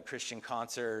 attend a Christian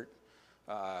concert,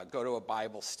 go to a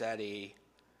Bible study,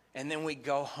 and then we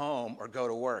go home or go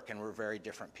to work and we're very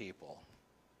different people.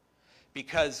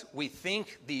 Because we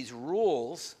think these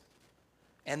rules,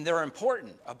 and they're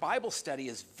important. A Bible study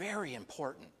is very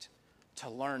important to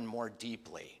learn more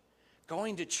deeply.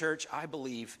 Going to church, I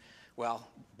believe, well,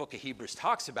 Book of Hebrews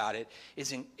talks about it,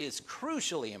 is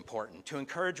crucially important to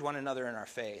encourage one another in our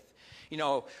faith. You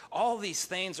know, all these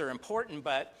things are important,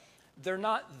 but they're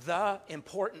not the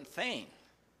important thing.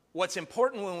 What's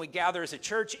important when we gather as a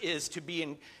church is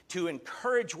to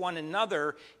encourage one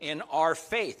another in our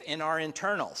faith, in our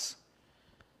internals.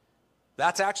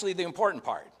 That's actually the important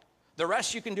part. The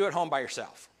rest you can do at home by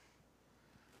yourself.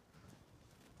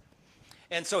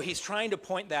 And so he's trying to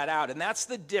point that out. And that's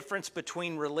the difference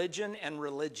between religion and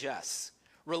religious.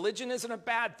 Religion isn't a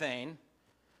bad thing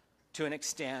to an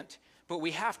extent, but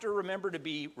we have to remember to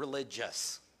be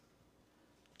religious.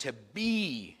 To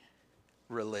be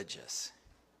religious.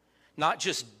 Not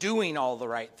just doing all the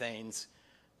right things,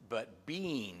 but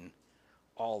being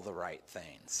all the right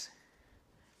things.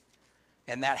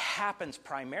 And that happens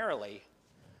primarily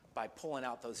by pulling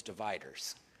out those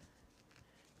dividers.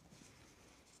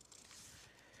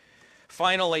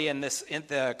 Finally, in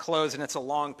the close, and it's a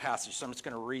long passage, so I'm just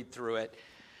going to read through it.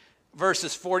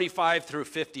 Verses 45 through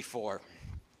 54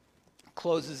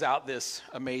 closes out this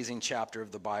amazing chapter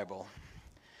of the Bible.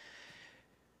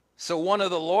 So one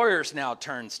of the lawyers now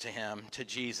turns to him, to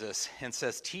Jesus, and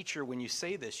says, "Teacher, when you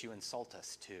say this, you insult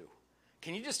us too."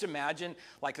 Can you just imagine,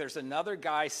 like there's another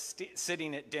guy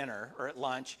sitting at dinner or at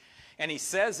lunch, and he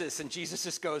says this, and Jesus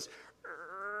just goes,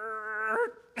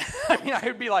 I mean, I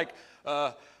would be like,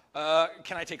 can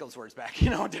I take those words back?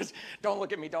 Just don't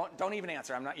look at me. Don't even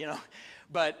answer. I'm not,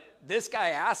 But this guy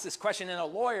asked this question, and a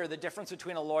lawyer, the difference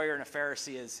between a lawyer and a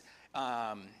Pharisee is,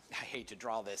 I hate to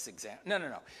draw this example.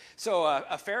 No. So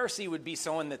a Pharisee would be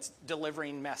someone that's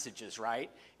delivering messages, right?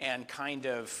 And kind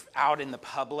of out in the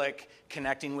public,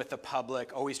 connecting with the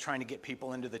public, always trying to get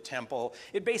people into the temple.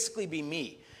 It'd basically be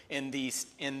me in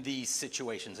these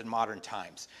situations in modern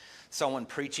times. Someone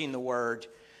preaching the word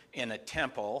in a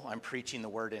temple, I'm preaching the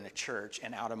word in a church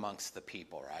and out amongst the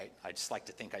people, right? I just like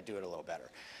to think I do it a little better.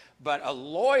 But a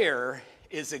lawyer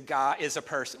is a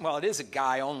person, well, it is a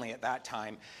guy only at that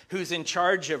time, who's in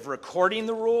charge of recording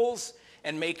the rules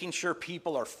and making sure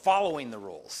people are following the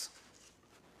rules.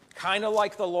 Kind of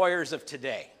like the lawyers of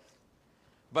today.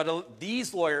 But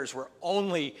these lawyers were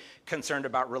only concerned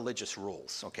about religious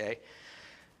rules, okay?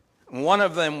 One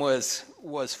of them was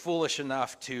foolish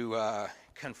enough to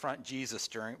confront Jesus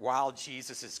while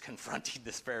Jesus is confronting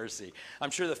this Pharisee.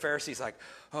 I'm sure the Pharisee's like,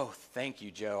 "Oh, thank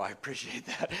you, Joe. I appreciate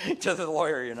that," to the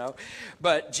lawyer,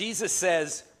 But Jesus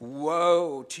says,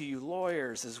 "Woe to you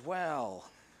lawyers as well,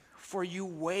 for you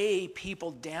weigh people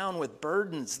down with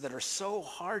burdens that are so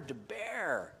hard to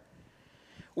bear,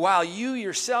 while you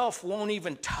yourself won't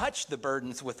even touch the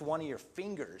burdens with one of your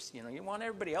fingers." You want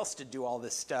everybody else to do all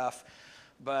this stuff,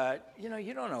 but, you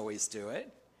don't always do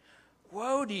it.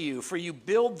 "Woe to you, for you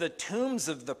build the tombs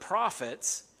of the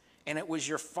prophets, and it was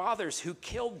your fathers who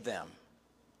killed them."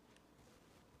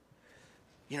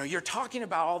 You're talking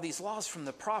about all these laws from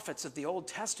the prophets of the Old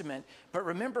Testament, but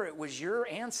remember, it was your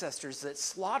ancestors that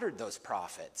slaughtered those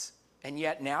prophets. And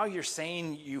yet now you're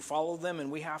saying you follow them and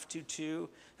we have to too?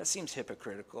 That seems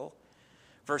hypocritical.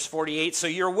 Verse 48, "So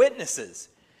you're witnesses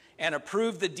and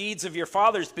approve the deeds of your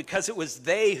fathers, because it was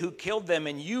they who killed them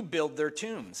and you build their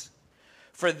tombs.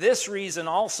 For this reason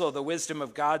also the wisdom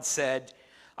of God said,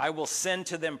 I will send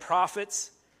to them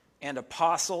prophets and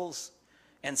apostles,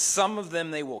 and some of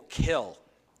them they will kill,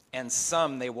 and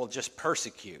some they will just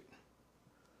persecute."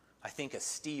 I think of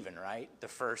Stephen, right? The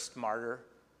first martyr.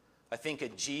 I think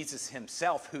of Jesus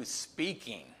himself who's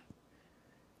speaking.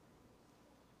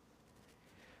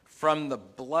 From the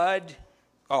blood,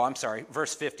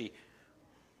 verse 50.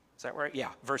 Is that right?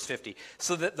 Yeah, verse 50.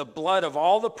 "So that the blood of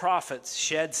all the prophets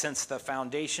shed since the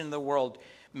foundation of the world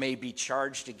may be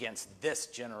charged against this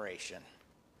generation.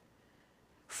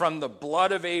 From the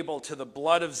blood of Abel to the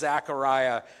blood of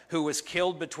Zechariah, who was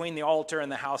killed between the altar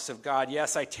and the house of God.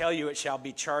 Yes, I tell you, it shall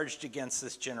be charged against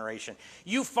this generation."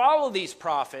 You follow these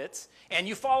prophets, and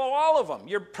you follow all of them.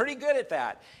 You're pretty good at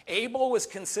that. Abel was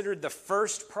considered the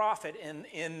first prophet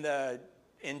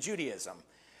in Judaism.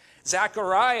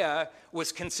 Zechariah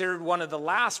was considered one of the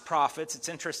last prophets. It's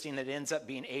interesting that it ends up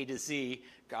being A to Z,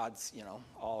 God's,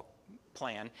 all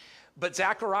plan. But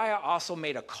Zechariah also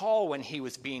made a call when he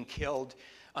was being killed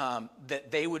that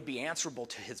they would be answerable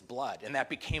to his blood. And that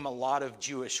became a lot of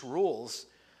Jewish rules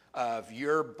of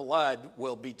their blood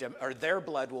will be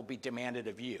demanded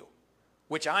of you,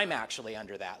 which I'm actually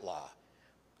under that law.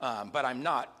 But I'm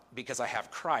not, because I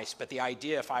have Christ. But the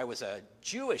idea, if I was a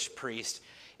Jewish priest,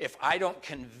 if I don't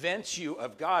convince you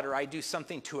of God, or I do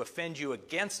something to offend you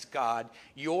against God,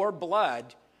 your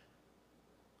blood,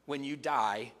 when you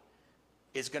die,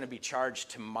 is going to be charged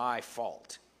to my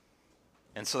fault.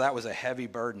 And so that was a heavy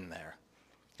burden there.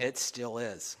 It still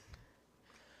is.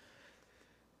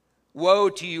 "Woe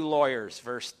to you lawyers,"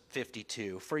 verse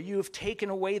 52, "for you have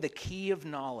taken away the key of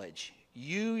knowledge.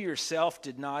 You yourself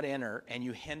did not enter, and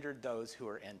you hindered those who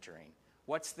are entering."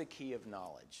 What's the key of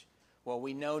knowledge? Well,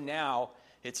 we know now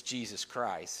it's Jesus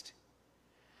Christ.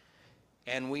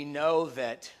 And we know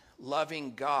that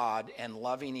loving God and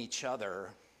loving each other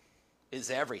is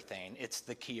everything. It's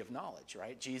the key of knowledge,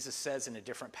 right? Jesus says in a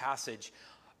different passage,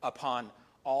 upon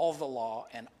all the law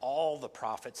and all the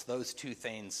prophets, those two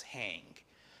things hang.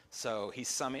 So he's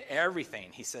summing everything.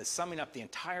 He says, summing up the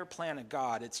entire plan of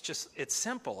God, it's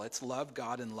simple. It's love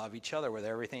God and love each other with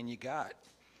everything you got.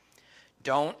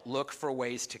 Don't look for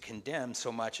ways to condemn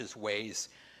so much as ways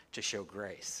to show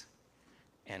grace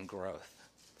and growth.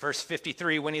 Verse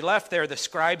 53, when he left there, the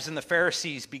scribes and the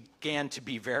Pharisees began to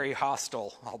be very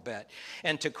hostile, I'll bet,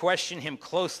 and to question him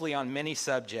closely on many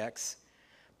subjects,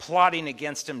 plotting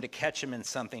against him to catch him in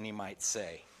something he might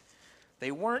say.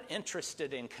 They weren't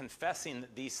interested in confessing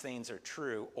that these things are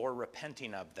true or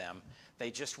repenting of them. They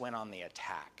just went on the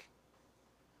attack.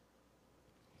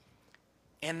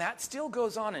 And that still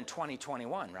goes on in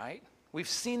 2021, right? We've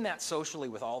seen that socially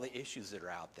with all the issues that are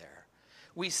out there.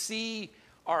 We see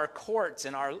our courts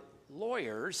and our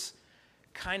lawyers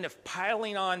kind of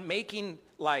piling on, making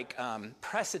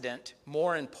precedent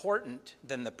more important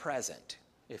than the present,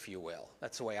 if you will.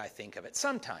 That's the way I think of it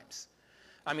sometimes.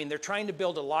 I mean, they're trying to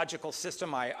build a logical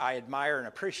system. I admire and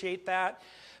appreciate that.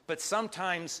 But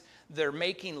sometimes they're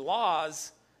making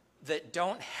laws that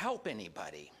don't help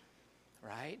anybody,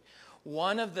 right?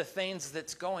 One of the things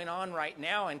that's going on right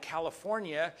now in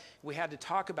California, we had to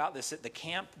talk about this at the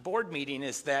camp board meeting,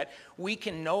 is that we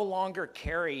can no longer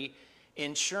carry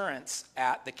insurance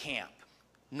at the camp,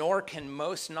 nor can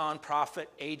most nonprofit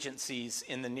agencies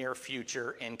in the near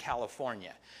future in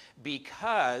California,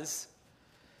 because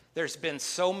there's been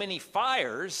so many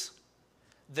fires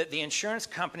that the insurance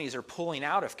companies are pulling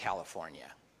out of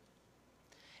California.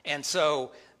 And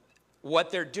so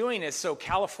what they're doing is, so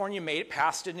California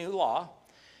passed a new law,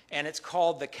 and it's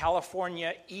called the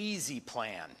California Easy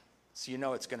Plan. So you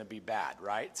know it's going to be bad,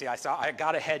 right? See, I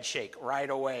got a head shake right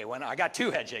away. When I got two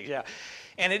head shakes, yeah.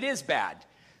 And it is bad.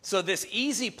 So this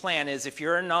Easy Plan is, if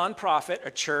you're a nonprofit,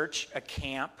 a church, a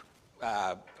camp,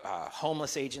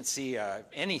 homeless agency,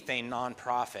 anything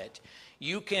nonprofit,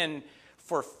 you can,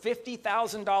 for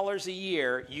 $50,000 a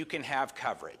year, you can have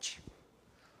coverage.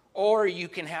 Or you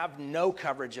can have no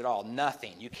coverage at all,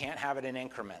 nothing. You can't have it in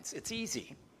increments. It's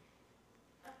easy.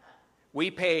 We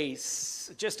pay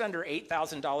just under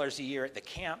 $8,000 a year at the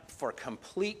camp for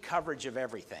complete coverage of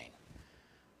everything.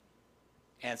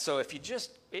 And so if you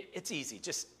it's easy.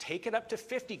 Just take it up to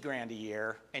 50 grand a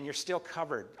year and you're still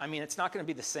covered. I mean, it's not going to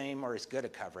be the same or as good a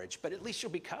coverage, but at least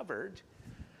you'll be covered.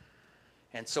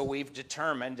 And so we've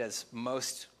determined, as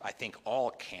most, I think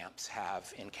all camps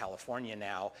have in California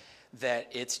now, that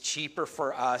it's cheaper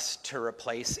for us to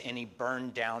replace any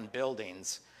burned down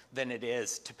buildings than it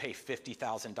is to pay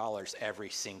 $50,000 every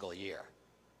single year.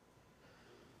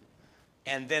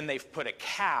 And then they've put a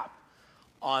cap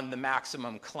on the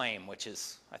maximum claim, which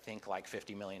is, I think, like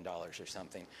 $50 million or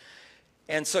something.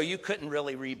 And so you couldn't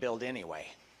really rebuild anyway.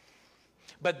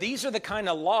 But these are the kind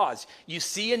of laws. You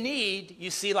see a need, you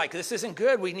see like, this isn't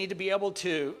good, we need to be able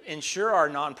to insure our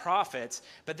nonprofits,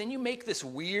 but then you make this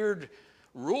weird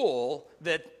rule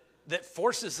that would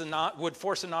force a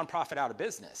nonprofit out of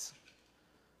business.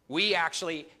 We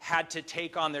actually had to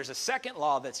take on, there's a second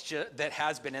law that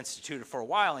has been instituted for a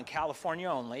while in California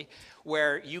only,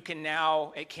 where you can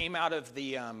now, it came out of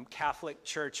the Catholic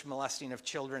Church molesting of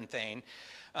children thing.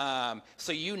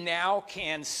 So you now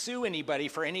can sue anybody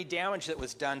for any damage that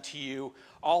was done to you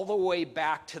all the way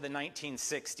back to the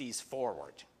 1960s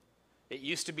forward. It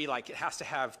used to be like it has to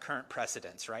have current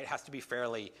precedence, right? It has to be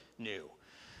fairly new.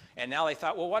 And now they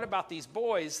thought, well, what about these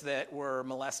boys that were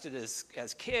molested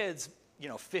as kids,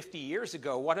 50 years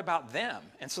ago? What about them?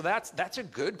 And so that's a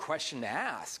good question to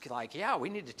ask. Like, yeah, we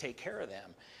need to take care of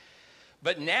them.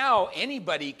 But now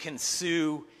anybody can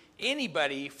sue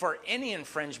anybody for any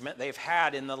infringement they've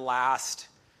had in the last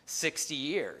 60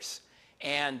 years.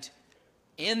 And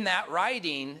in that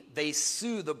writing, they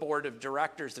sue the board of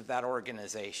directors of that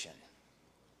organization.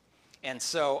 And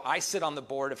so I sit on the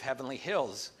board of Heavenly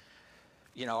Hills.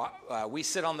 We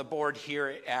sit on the board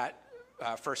here at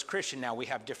First Christian. Now we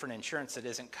have different insurance that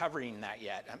isn't covering that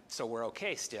yet. So we're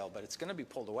okay still, but it's going to be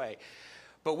pulled away.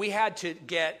 But we had to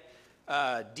get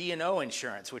D&O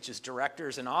insurance, which is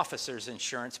directors and officers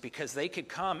insurance, because they could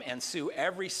come and sue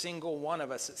every single one of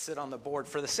us that sit on the board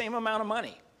for the same amount of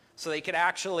money. So they could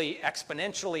actually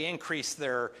exponentially increase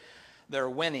their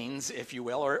winnings, if you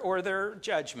will, or their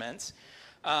judgments.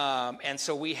 And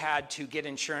so we had to get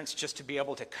insurance just to be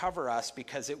able to cover us,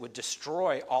 because it would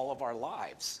destroy all of our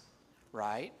lives,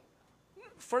 right?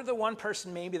 For the one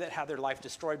person maybe that had their life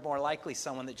destroyed, more likely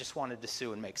someone that just wanted to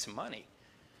sue and make some money.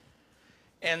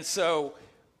 And so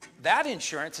that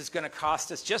insurance is going to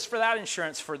cost us, just for that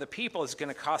insurance for the people, is going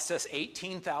to cost us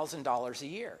 $18,000 a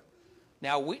year.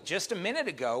 Now, just a minute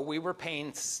ago, we were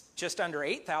paying just under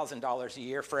 $8,000 a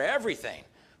year for everything.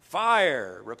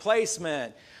 Fire,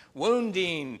 replacement,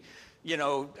 wounding,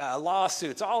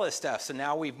 lawsuits, all this stuff. So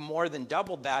now we've more than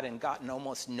doubled that and gotten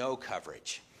almost no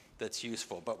coverage that's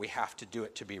useful, but we have to do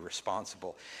it to be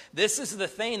responsible. This is the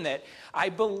thing that I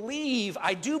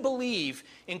do believe,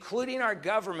 including our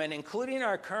government, including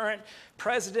our current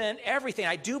president, everything,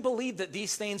 I do believe that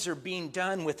these things are being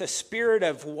done with a spirit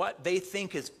of what they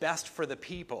think is best for the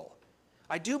people.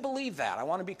 I do believe that. I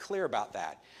want to be clear about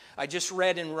that. I just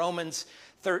read in Romans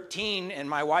 13, and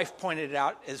my wife pointed it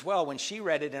out as well when she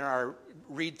read it in our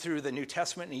Read Through the New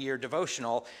Testament in a Year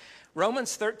devotional.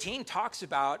 Romans 13 talks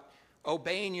about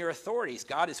obeying your authorities.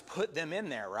 God has put them in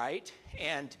there, right?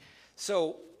 And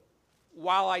so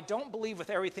while I don't believe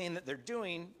with everything that they're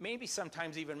doing, maybe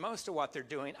sometimes even most of what they're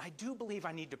doing, I do believe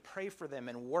I need to pray for them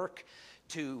and work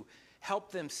to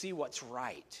help them see what's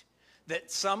right.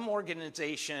 That some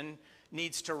organization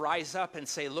needs to rise up and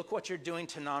say, look what you're doing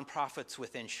to nonprofits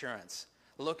with insurance.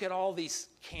 Look at all these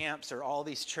camps or all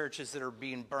these churches that are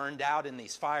being burned out in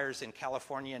these fires in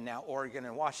California and now Oregon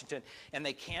and Washington, and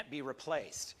they can't be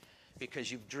replaced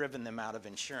because you've driven them out of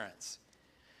insurance.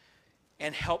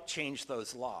 And help change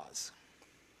those laws.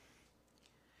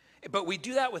 But we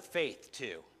do that with faith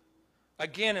too.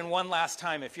 Again, and one last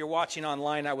time, if you're watching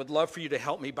online, I would love for you to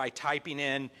help me by typing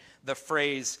in the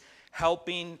phrase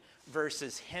helping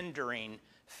versus hindering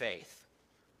faith.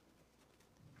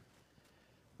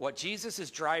 What Jesus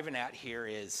is driving at here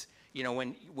is,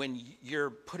 when you're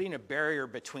putting a barrier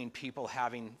between people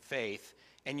having faith,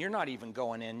 and you're not even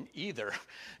going in either,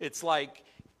 it's like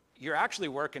you're actually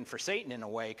working for Satan in a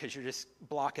way because you're just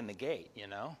blocking the gate,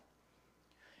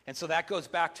 And so that goes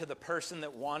back to the person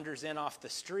that wanders in off the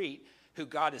street who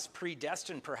God has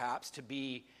predestined perhaps to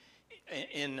be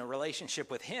in a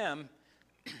relationship with him.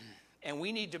 And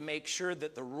we need to make sure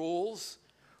that the rules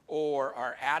or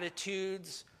our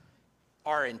attitudes,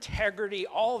 our integrity,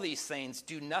 all these things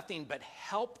do nothing but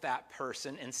help that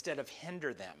person instead of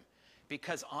hinder them.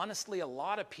 Because honestly, a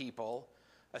lot of people,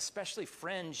 especially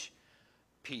fringe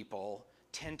people,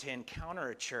 tend to encounter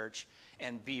a church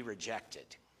and be rejected.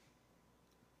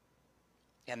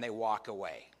 And they walk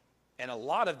away. And a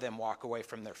lot of them walk away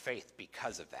from their faith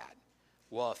because of that.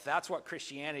 Well, if that's what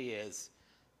Christianity is,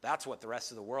 that's what the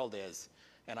rest of the world is.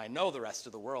 And I know the rest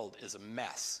of the world is a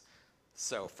mess.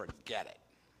 So forget it.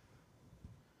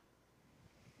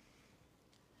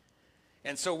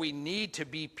 And so we need to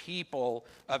be people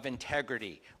of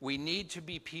integrity. We need to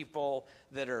be people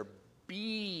that are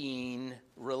being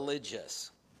religious.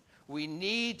 We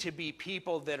need to be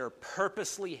people that are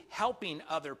purposely helping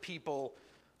other people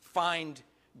find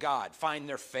God, find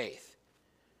their faith.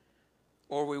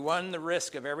 Or we run the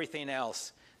risk of everything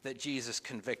else that Jesus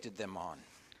convicted them on.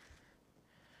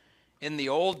 In the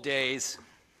old days,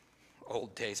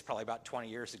 probably about 20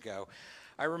 years ago,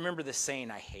 I remember this saying.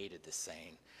 I hated this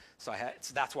saying. So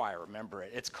that's why I remember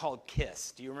it. It's called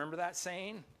KISS. Do you remember that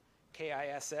saying?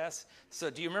 K-I-S-S.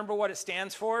 So do you remember what it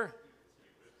stands for?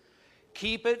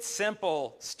 Keep it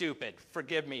simple, stupid.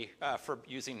 Forgive me for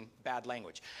using bad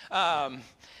language.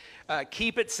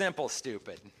 Keep it simple,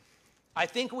 stupid. I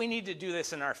think we need to do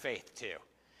this in our faith too.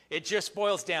 It just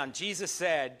boils down. Jesus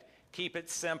said, keep it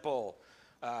simple,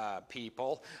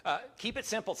 people. Keep it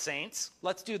simple, saints.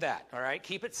 Let's do that, all right?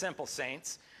 Keep it simple,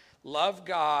 saints. Love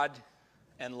God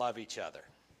and love each other.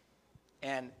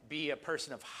 And be a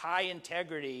person of high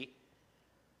integrity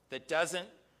that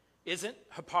isn't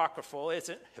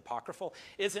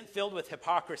filled with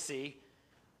hypocrisy,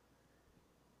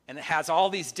 and it has all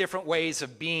these different ways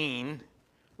of being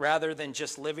rather than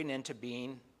just living into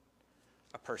being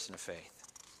a person of faith.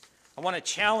 I want to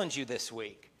challenge you this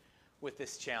week with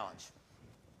this challenge.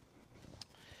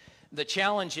 The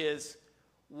challenge is,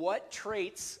 what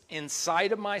traits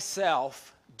inside of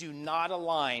myself do not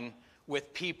align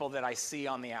with people that I see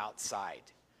on the outside?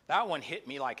 That one hit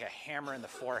me like a hammer in the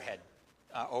forehead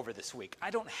over this week. I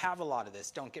don't have a lot of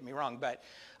this, don't get me wrong, but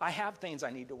I have things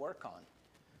I need to work on.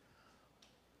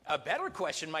 A better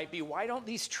question might be, why don't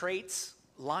these traits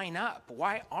line up?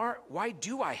 Why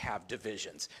do I have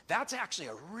divisions? That's actually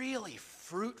a really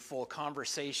fruitful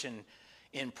conversation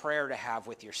in prayer to have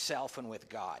with yourself and with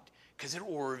God, because it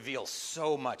will reveal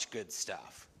so much good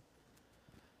stuff.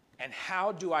 And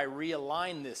how do I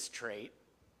realign this trait,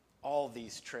 all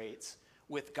these traits,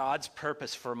 with God's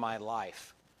purpose for my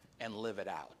life and live it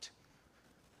out?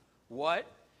 What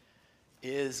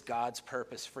is God's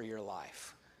purpose for your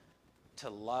life? To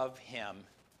love him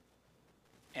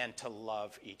and to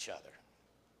love each other.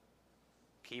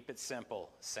 Keep it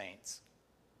simple, saints.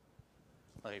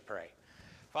 Let me pray.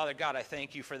 Father God, I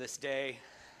thank you for this day.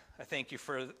 I thank you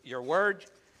for your word.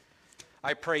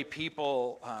 I pray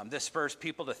this spurs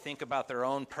people to think about their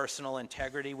own personal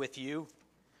integrity with you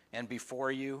and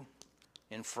before you,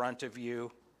 in front of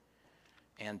you,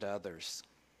 and others.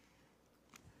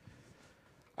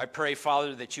 I pray,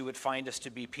 Father, that you would find us to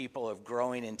be people of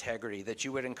growing integrity, that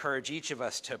you would encourage each of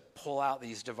us to pull out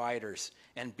these dividers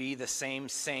and be the same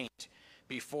saint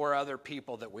before other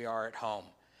people that we are at home,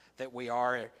 that we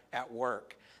are at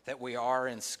work, that we are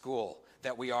in school,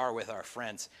 that we are with our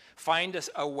friends. Find us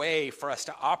a way for us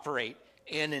to operate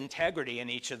in integrity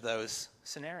in each of those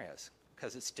scenarios,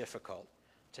 because it's difficult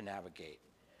to navigate.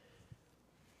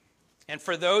 And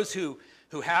for those who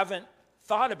haven't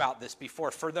thought about this before,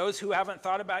 for those who haven't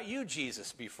thought about you,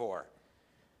 Jesus, before,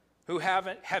 who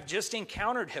have just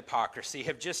encountered hypocrisy,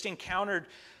 have just encountered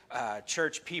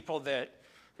church people that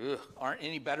aren't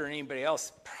any better than anybody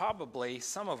else, probably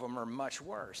some of them are much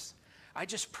worse. I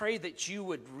just pray that you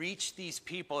would reach these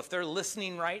people. If they're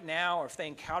listening right now, or if they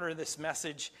encounter this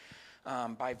message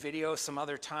by video some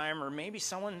other time, or maybe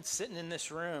someone sitting in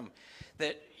this room,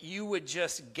 that you would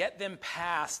just get them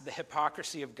past the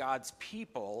hypocrisy of God's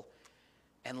people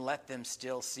and let them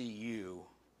still see you,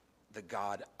 the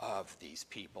God of these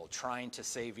people, trying to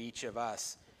save each of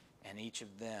us and each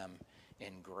of them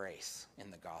in grace, in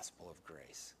the gospel of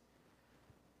grace.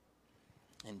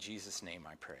 In Jesus' name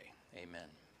I pray, amen.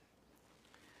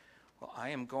 Well, I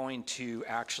am going to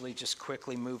actually just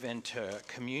quickly move into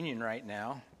communion right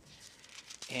now.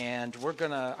 And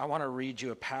I want to read you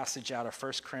a passage out of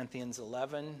 1 Corinthians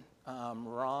 11.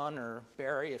 Ron or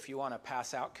Barry, if you want to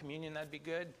pass out communion, that'd be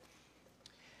good.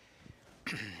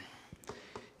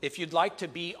 If you'd like to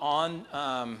be on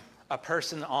a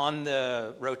person on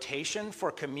the rotation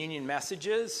for communion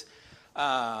messages,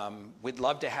 we'd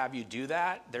love to have you do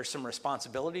that. There's some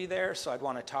responsibility there, so I'd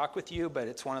want to talk with you, but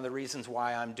it's one of the reasons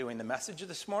why I'm doing the message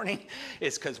this morning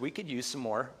is because we could use some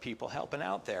more people helping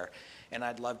out there, and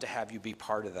I'd love to have you be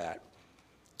part of that.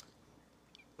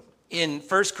 In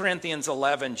 1 Corinthians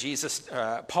 11,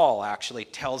 Paul actually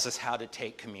tells us how to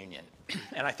take communion,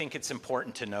 and I think it's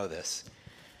important to know this.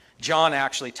 John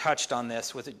actually touched on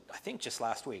this I think just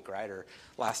last week, right? Or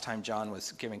last time John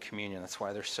was giving communion. That's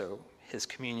why his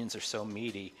communions are so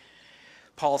meaty.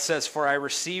 Paul says, "For I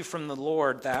received from the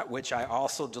Lord that which I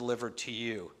also delivered to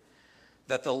you,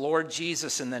 that the Lord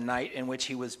Jesus in the night in which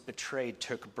he was betrayed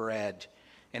took bread,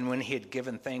 and when he had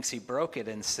given thanks, he broke it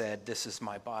and said, 'This is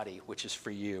my body, which is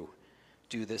for you.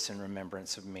 Do this in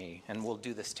remembrance of me.'" And we'll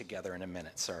do this together in a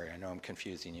minute. Sorry, I know I'm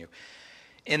confusing you.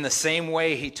 "In the same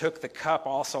way, he took the cup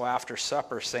also after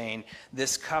supper, saying,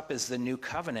 'This cup is the new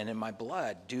covenant in my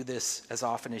blood. Do this as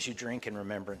often as you drink in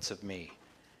remembrance of me.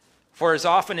 For as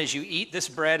often as you eat this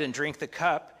bread and drink the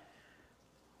cup,'"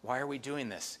 why are we doing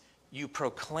this? "You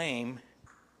proclaim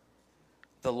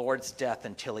the Lord's death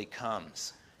until he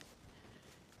comes.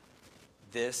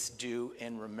 This do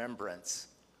in remembrance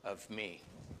of me.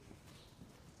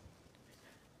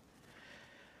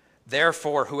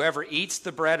 Therefore, whoever eats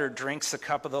the bread or drinks the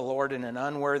cup of the Lord in an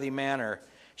unworthy manner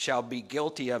shall be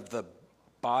guilty of the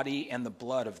body and the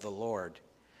blood of the Lord.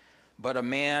 But a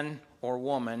man or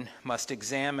woman must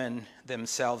examine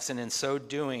themselves, and in so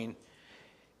doing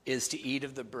is to eat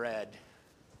of the bread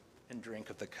and drink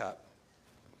of the cup."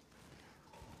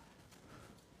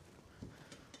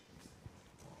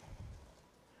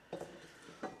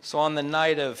 So on the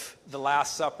night of the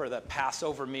Last Supper, the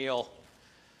Passover meal,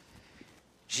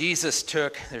 Jesus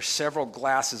there's several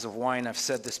glasses of wine. I've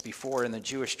said this before in the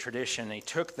Jewish tradition. He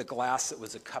took the glass that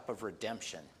was a cup of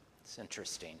redemption. It's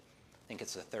interesting. I think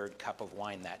it's the third cup of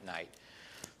wine that night.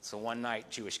 So one night,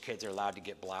 Jewish kids are allowed to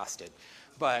get blasted.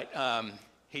 But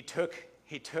he took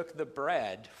the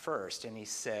bread first, and he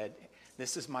said,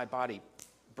 "This is my body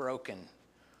broken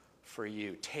for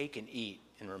you. Take and eat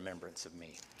in remembrance of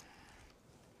me."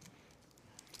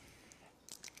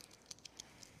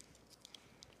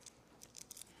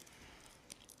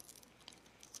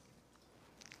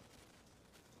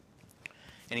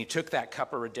 And he took that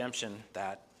cup of redemption,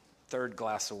 that third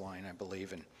glass of wine, I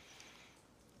believe,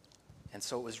 and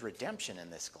so it was redemption in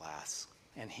this glass.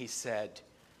 And he said,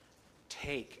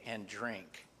 "Take and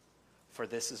drink, for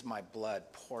this is my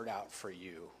blood poured out for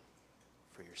you,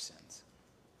 for your sins."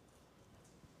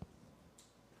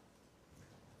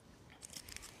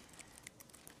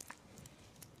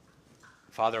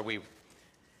 Father, we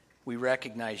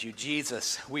recognize you.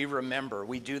 Jesus, we remember.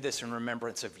 We do this in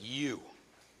remembrance of you.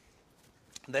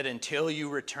 That until you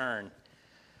return,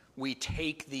 we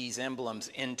take these emblems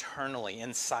internally,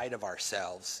 inside of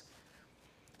ourselves,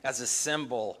 as a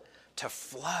symbol to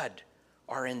flood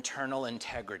our internal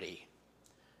integrity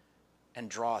and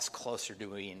draw us closer to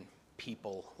being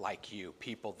people like you,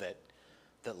 people that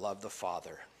love the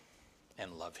Father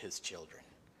and love his children.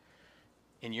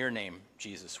 In your name,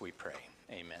 Jesus, we pray.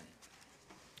 Amen.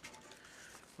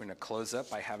 We're going to close up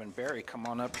by having Barry come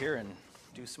on up here and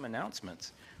do some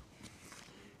announcements.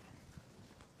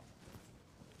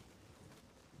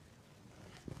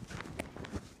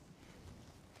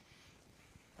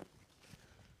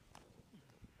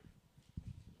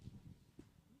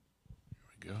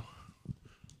 Go. Make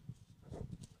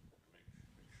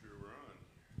sure we're on.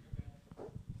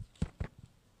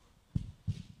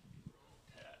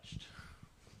 Attached.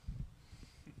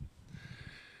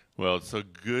 Well, it's so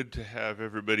good to have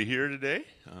everybody here today,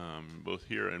 both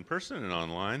here in person and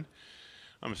online.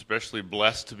 I'm especially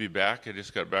blessed to be back. I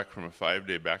just got back from a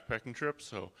 5-day backpacking trip,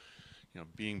 so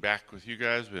being back with you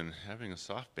guys, been having a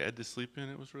soft bed to sleep in.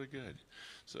 It was really good.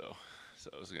 So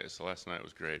it was good. So last night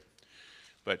was great.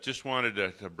 But just wanted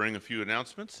to bring a few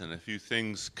announcements and a few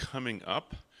things coming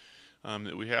up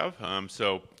that we have.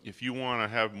 So if you want to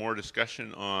have more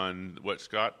discussion on what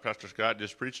Pastor Scott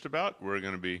just preached about, we're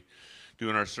going to be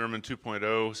doing our Sermon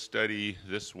 2.0 study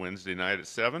this Wednesday night at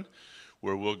 7,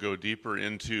 where we'll go deeper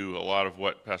into a lot of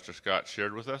what Pastor Scott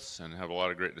shared with us and have a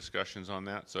lot of great discussions on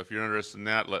that. So if you're interested in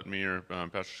that, let me or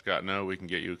Pastor Scott know. We can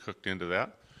get you cooked into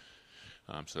that.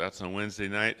 So that's on Wednesday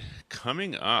night.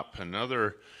 Coming up,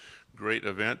 another great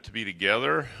event to be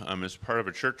together as part of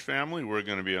a church family. We're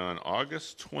going to be on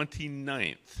August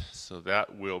 29th. So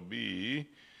that will be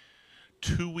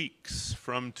 2 weeks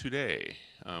from today.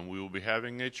 We will be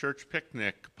having a church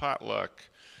picnic, potluck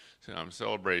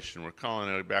celebration. We're calling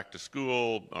it back to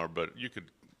school, but you could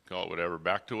call it whatever,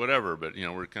 back to whatever. But,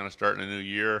 we're kind of starting a new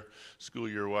year, school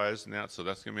year-wise and that. So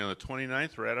that's going to be on the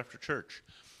 29th, right after church.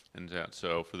 And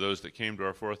so for those that came to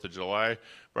our 4th of July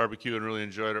barbecue and really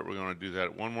enjoyed it, we're going to do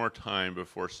that one more time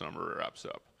before summer wraps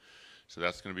up. So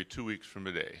that's going to be 2 weeks from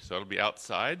today. So it'll be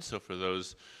outside. So for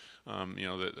those,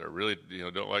 that are really,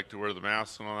 don't like to wear the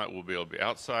masks and all that, we'll be able to be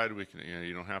outside. We can,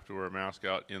 you don't have to wear a mask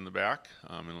out in the back,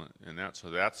 and that. So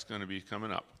that's going to be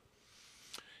coming up.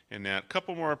 And that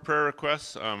couple more prayer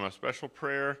requests. A special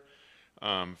prayer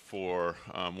for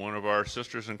one of our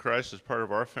sisters in Christ as part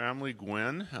of our family,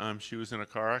 Gwen. She was in a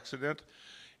car accident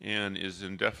and is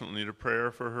in definite need of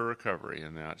prayer for her recovery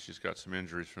and that. She's got some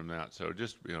injuries from that. So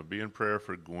just be in prayer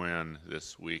for Gwen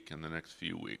this week and the next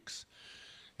few weeks.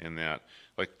 And that,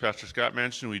 like Pastor Scott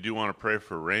mentioned, we do want to pray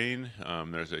for rain.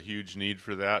 There's a huge need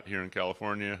for that here in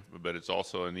California, but it's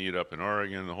also a need up in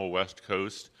Oregon, the whole West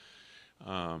Coast.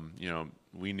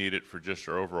 We need it for just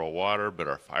our overall water, but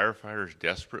our firefighters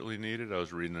desperately need it. I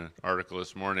was reading an article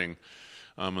this morning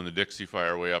on the Dixie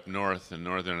Fire way up north in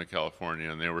northern California,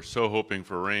 and they were so hoping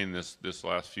for rain this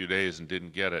last few days and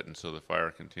didn't get it, and so the fire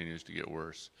continues to get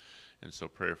worse. And so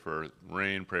pray for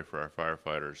rain, pray for our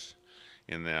firefighters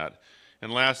in that.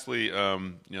 And lastly,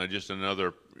 just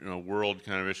another world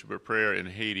kind of issue, but prayer in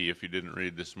Haiti. If you didn't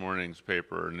read this morning's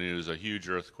paper or news, a huge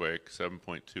earthquake,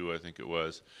 7.2 I think it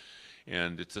was.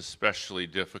 And it's especially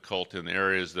difficult in the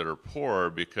areas that are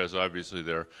poor because obviously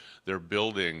their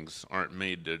buildings aren't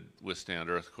made to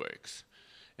withstand earthquakes.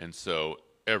 And so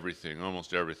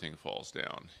almost everything falls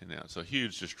down in that. So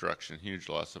huge destruction, huge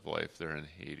loss of life there in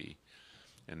Haiti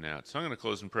in that. So I'm going to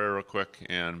close in prayer real quick,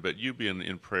 but you be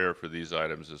in prayer for these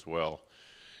items as well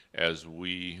as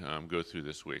we go through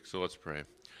this week. So let's pray.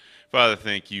 Father,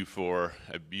 thank you for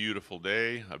a beautiful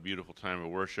day, a beautiful time of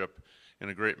worship, and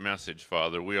a great message,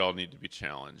 Father. We all need to be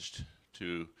challenged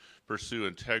to pursue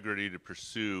integrity, to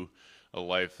pursue a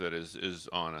life that is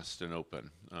honest and open.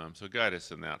 So guide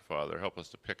us in that, Father. Help us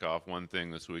to pick off one thing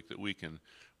this week that we can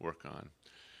work on.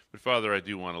 But Father, I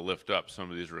do want to lift up some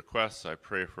of these requests. I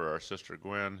pray for our sister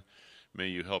Gwen. May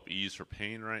you help ease her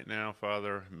pain right now,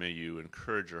 Father. May you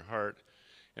encourage her heart.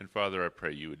 And Father, I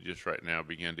pray you would just right now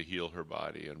begin to heal her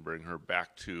body and bring her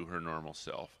back to her normal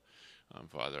self.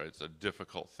 Father, it's a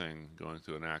difficult thing going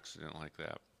through an accident like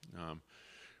that.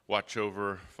 Watch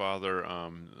over, Father,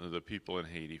 the people in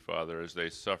Haiti, Father, as they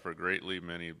suffer greatly,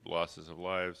 many losses of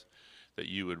lives, that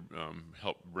you would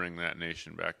help bring that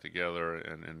nation back together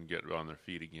and get on their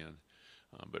feet again.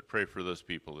 But pray for those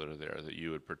people that are there, that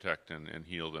you would protect and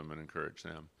heal them and encourage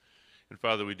them. And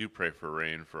Father, we do pray for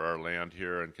rain for our land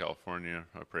here in California.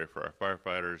 I pray for our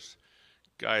firefighters.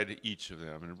 Guide each of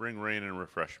them and bring rain and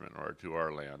refreshment to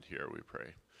our land here, we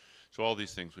pray. So all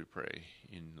these things we pray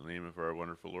in the name of our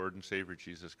wonderful Lord and Savior,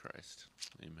 Jesus Christ.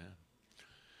 Amen.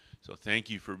 So thank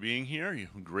you for being here. You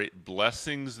have great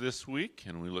blessings this week,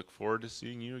 and we look forward to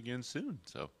seeing you again soon.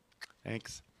 So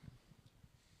thanks.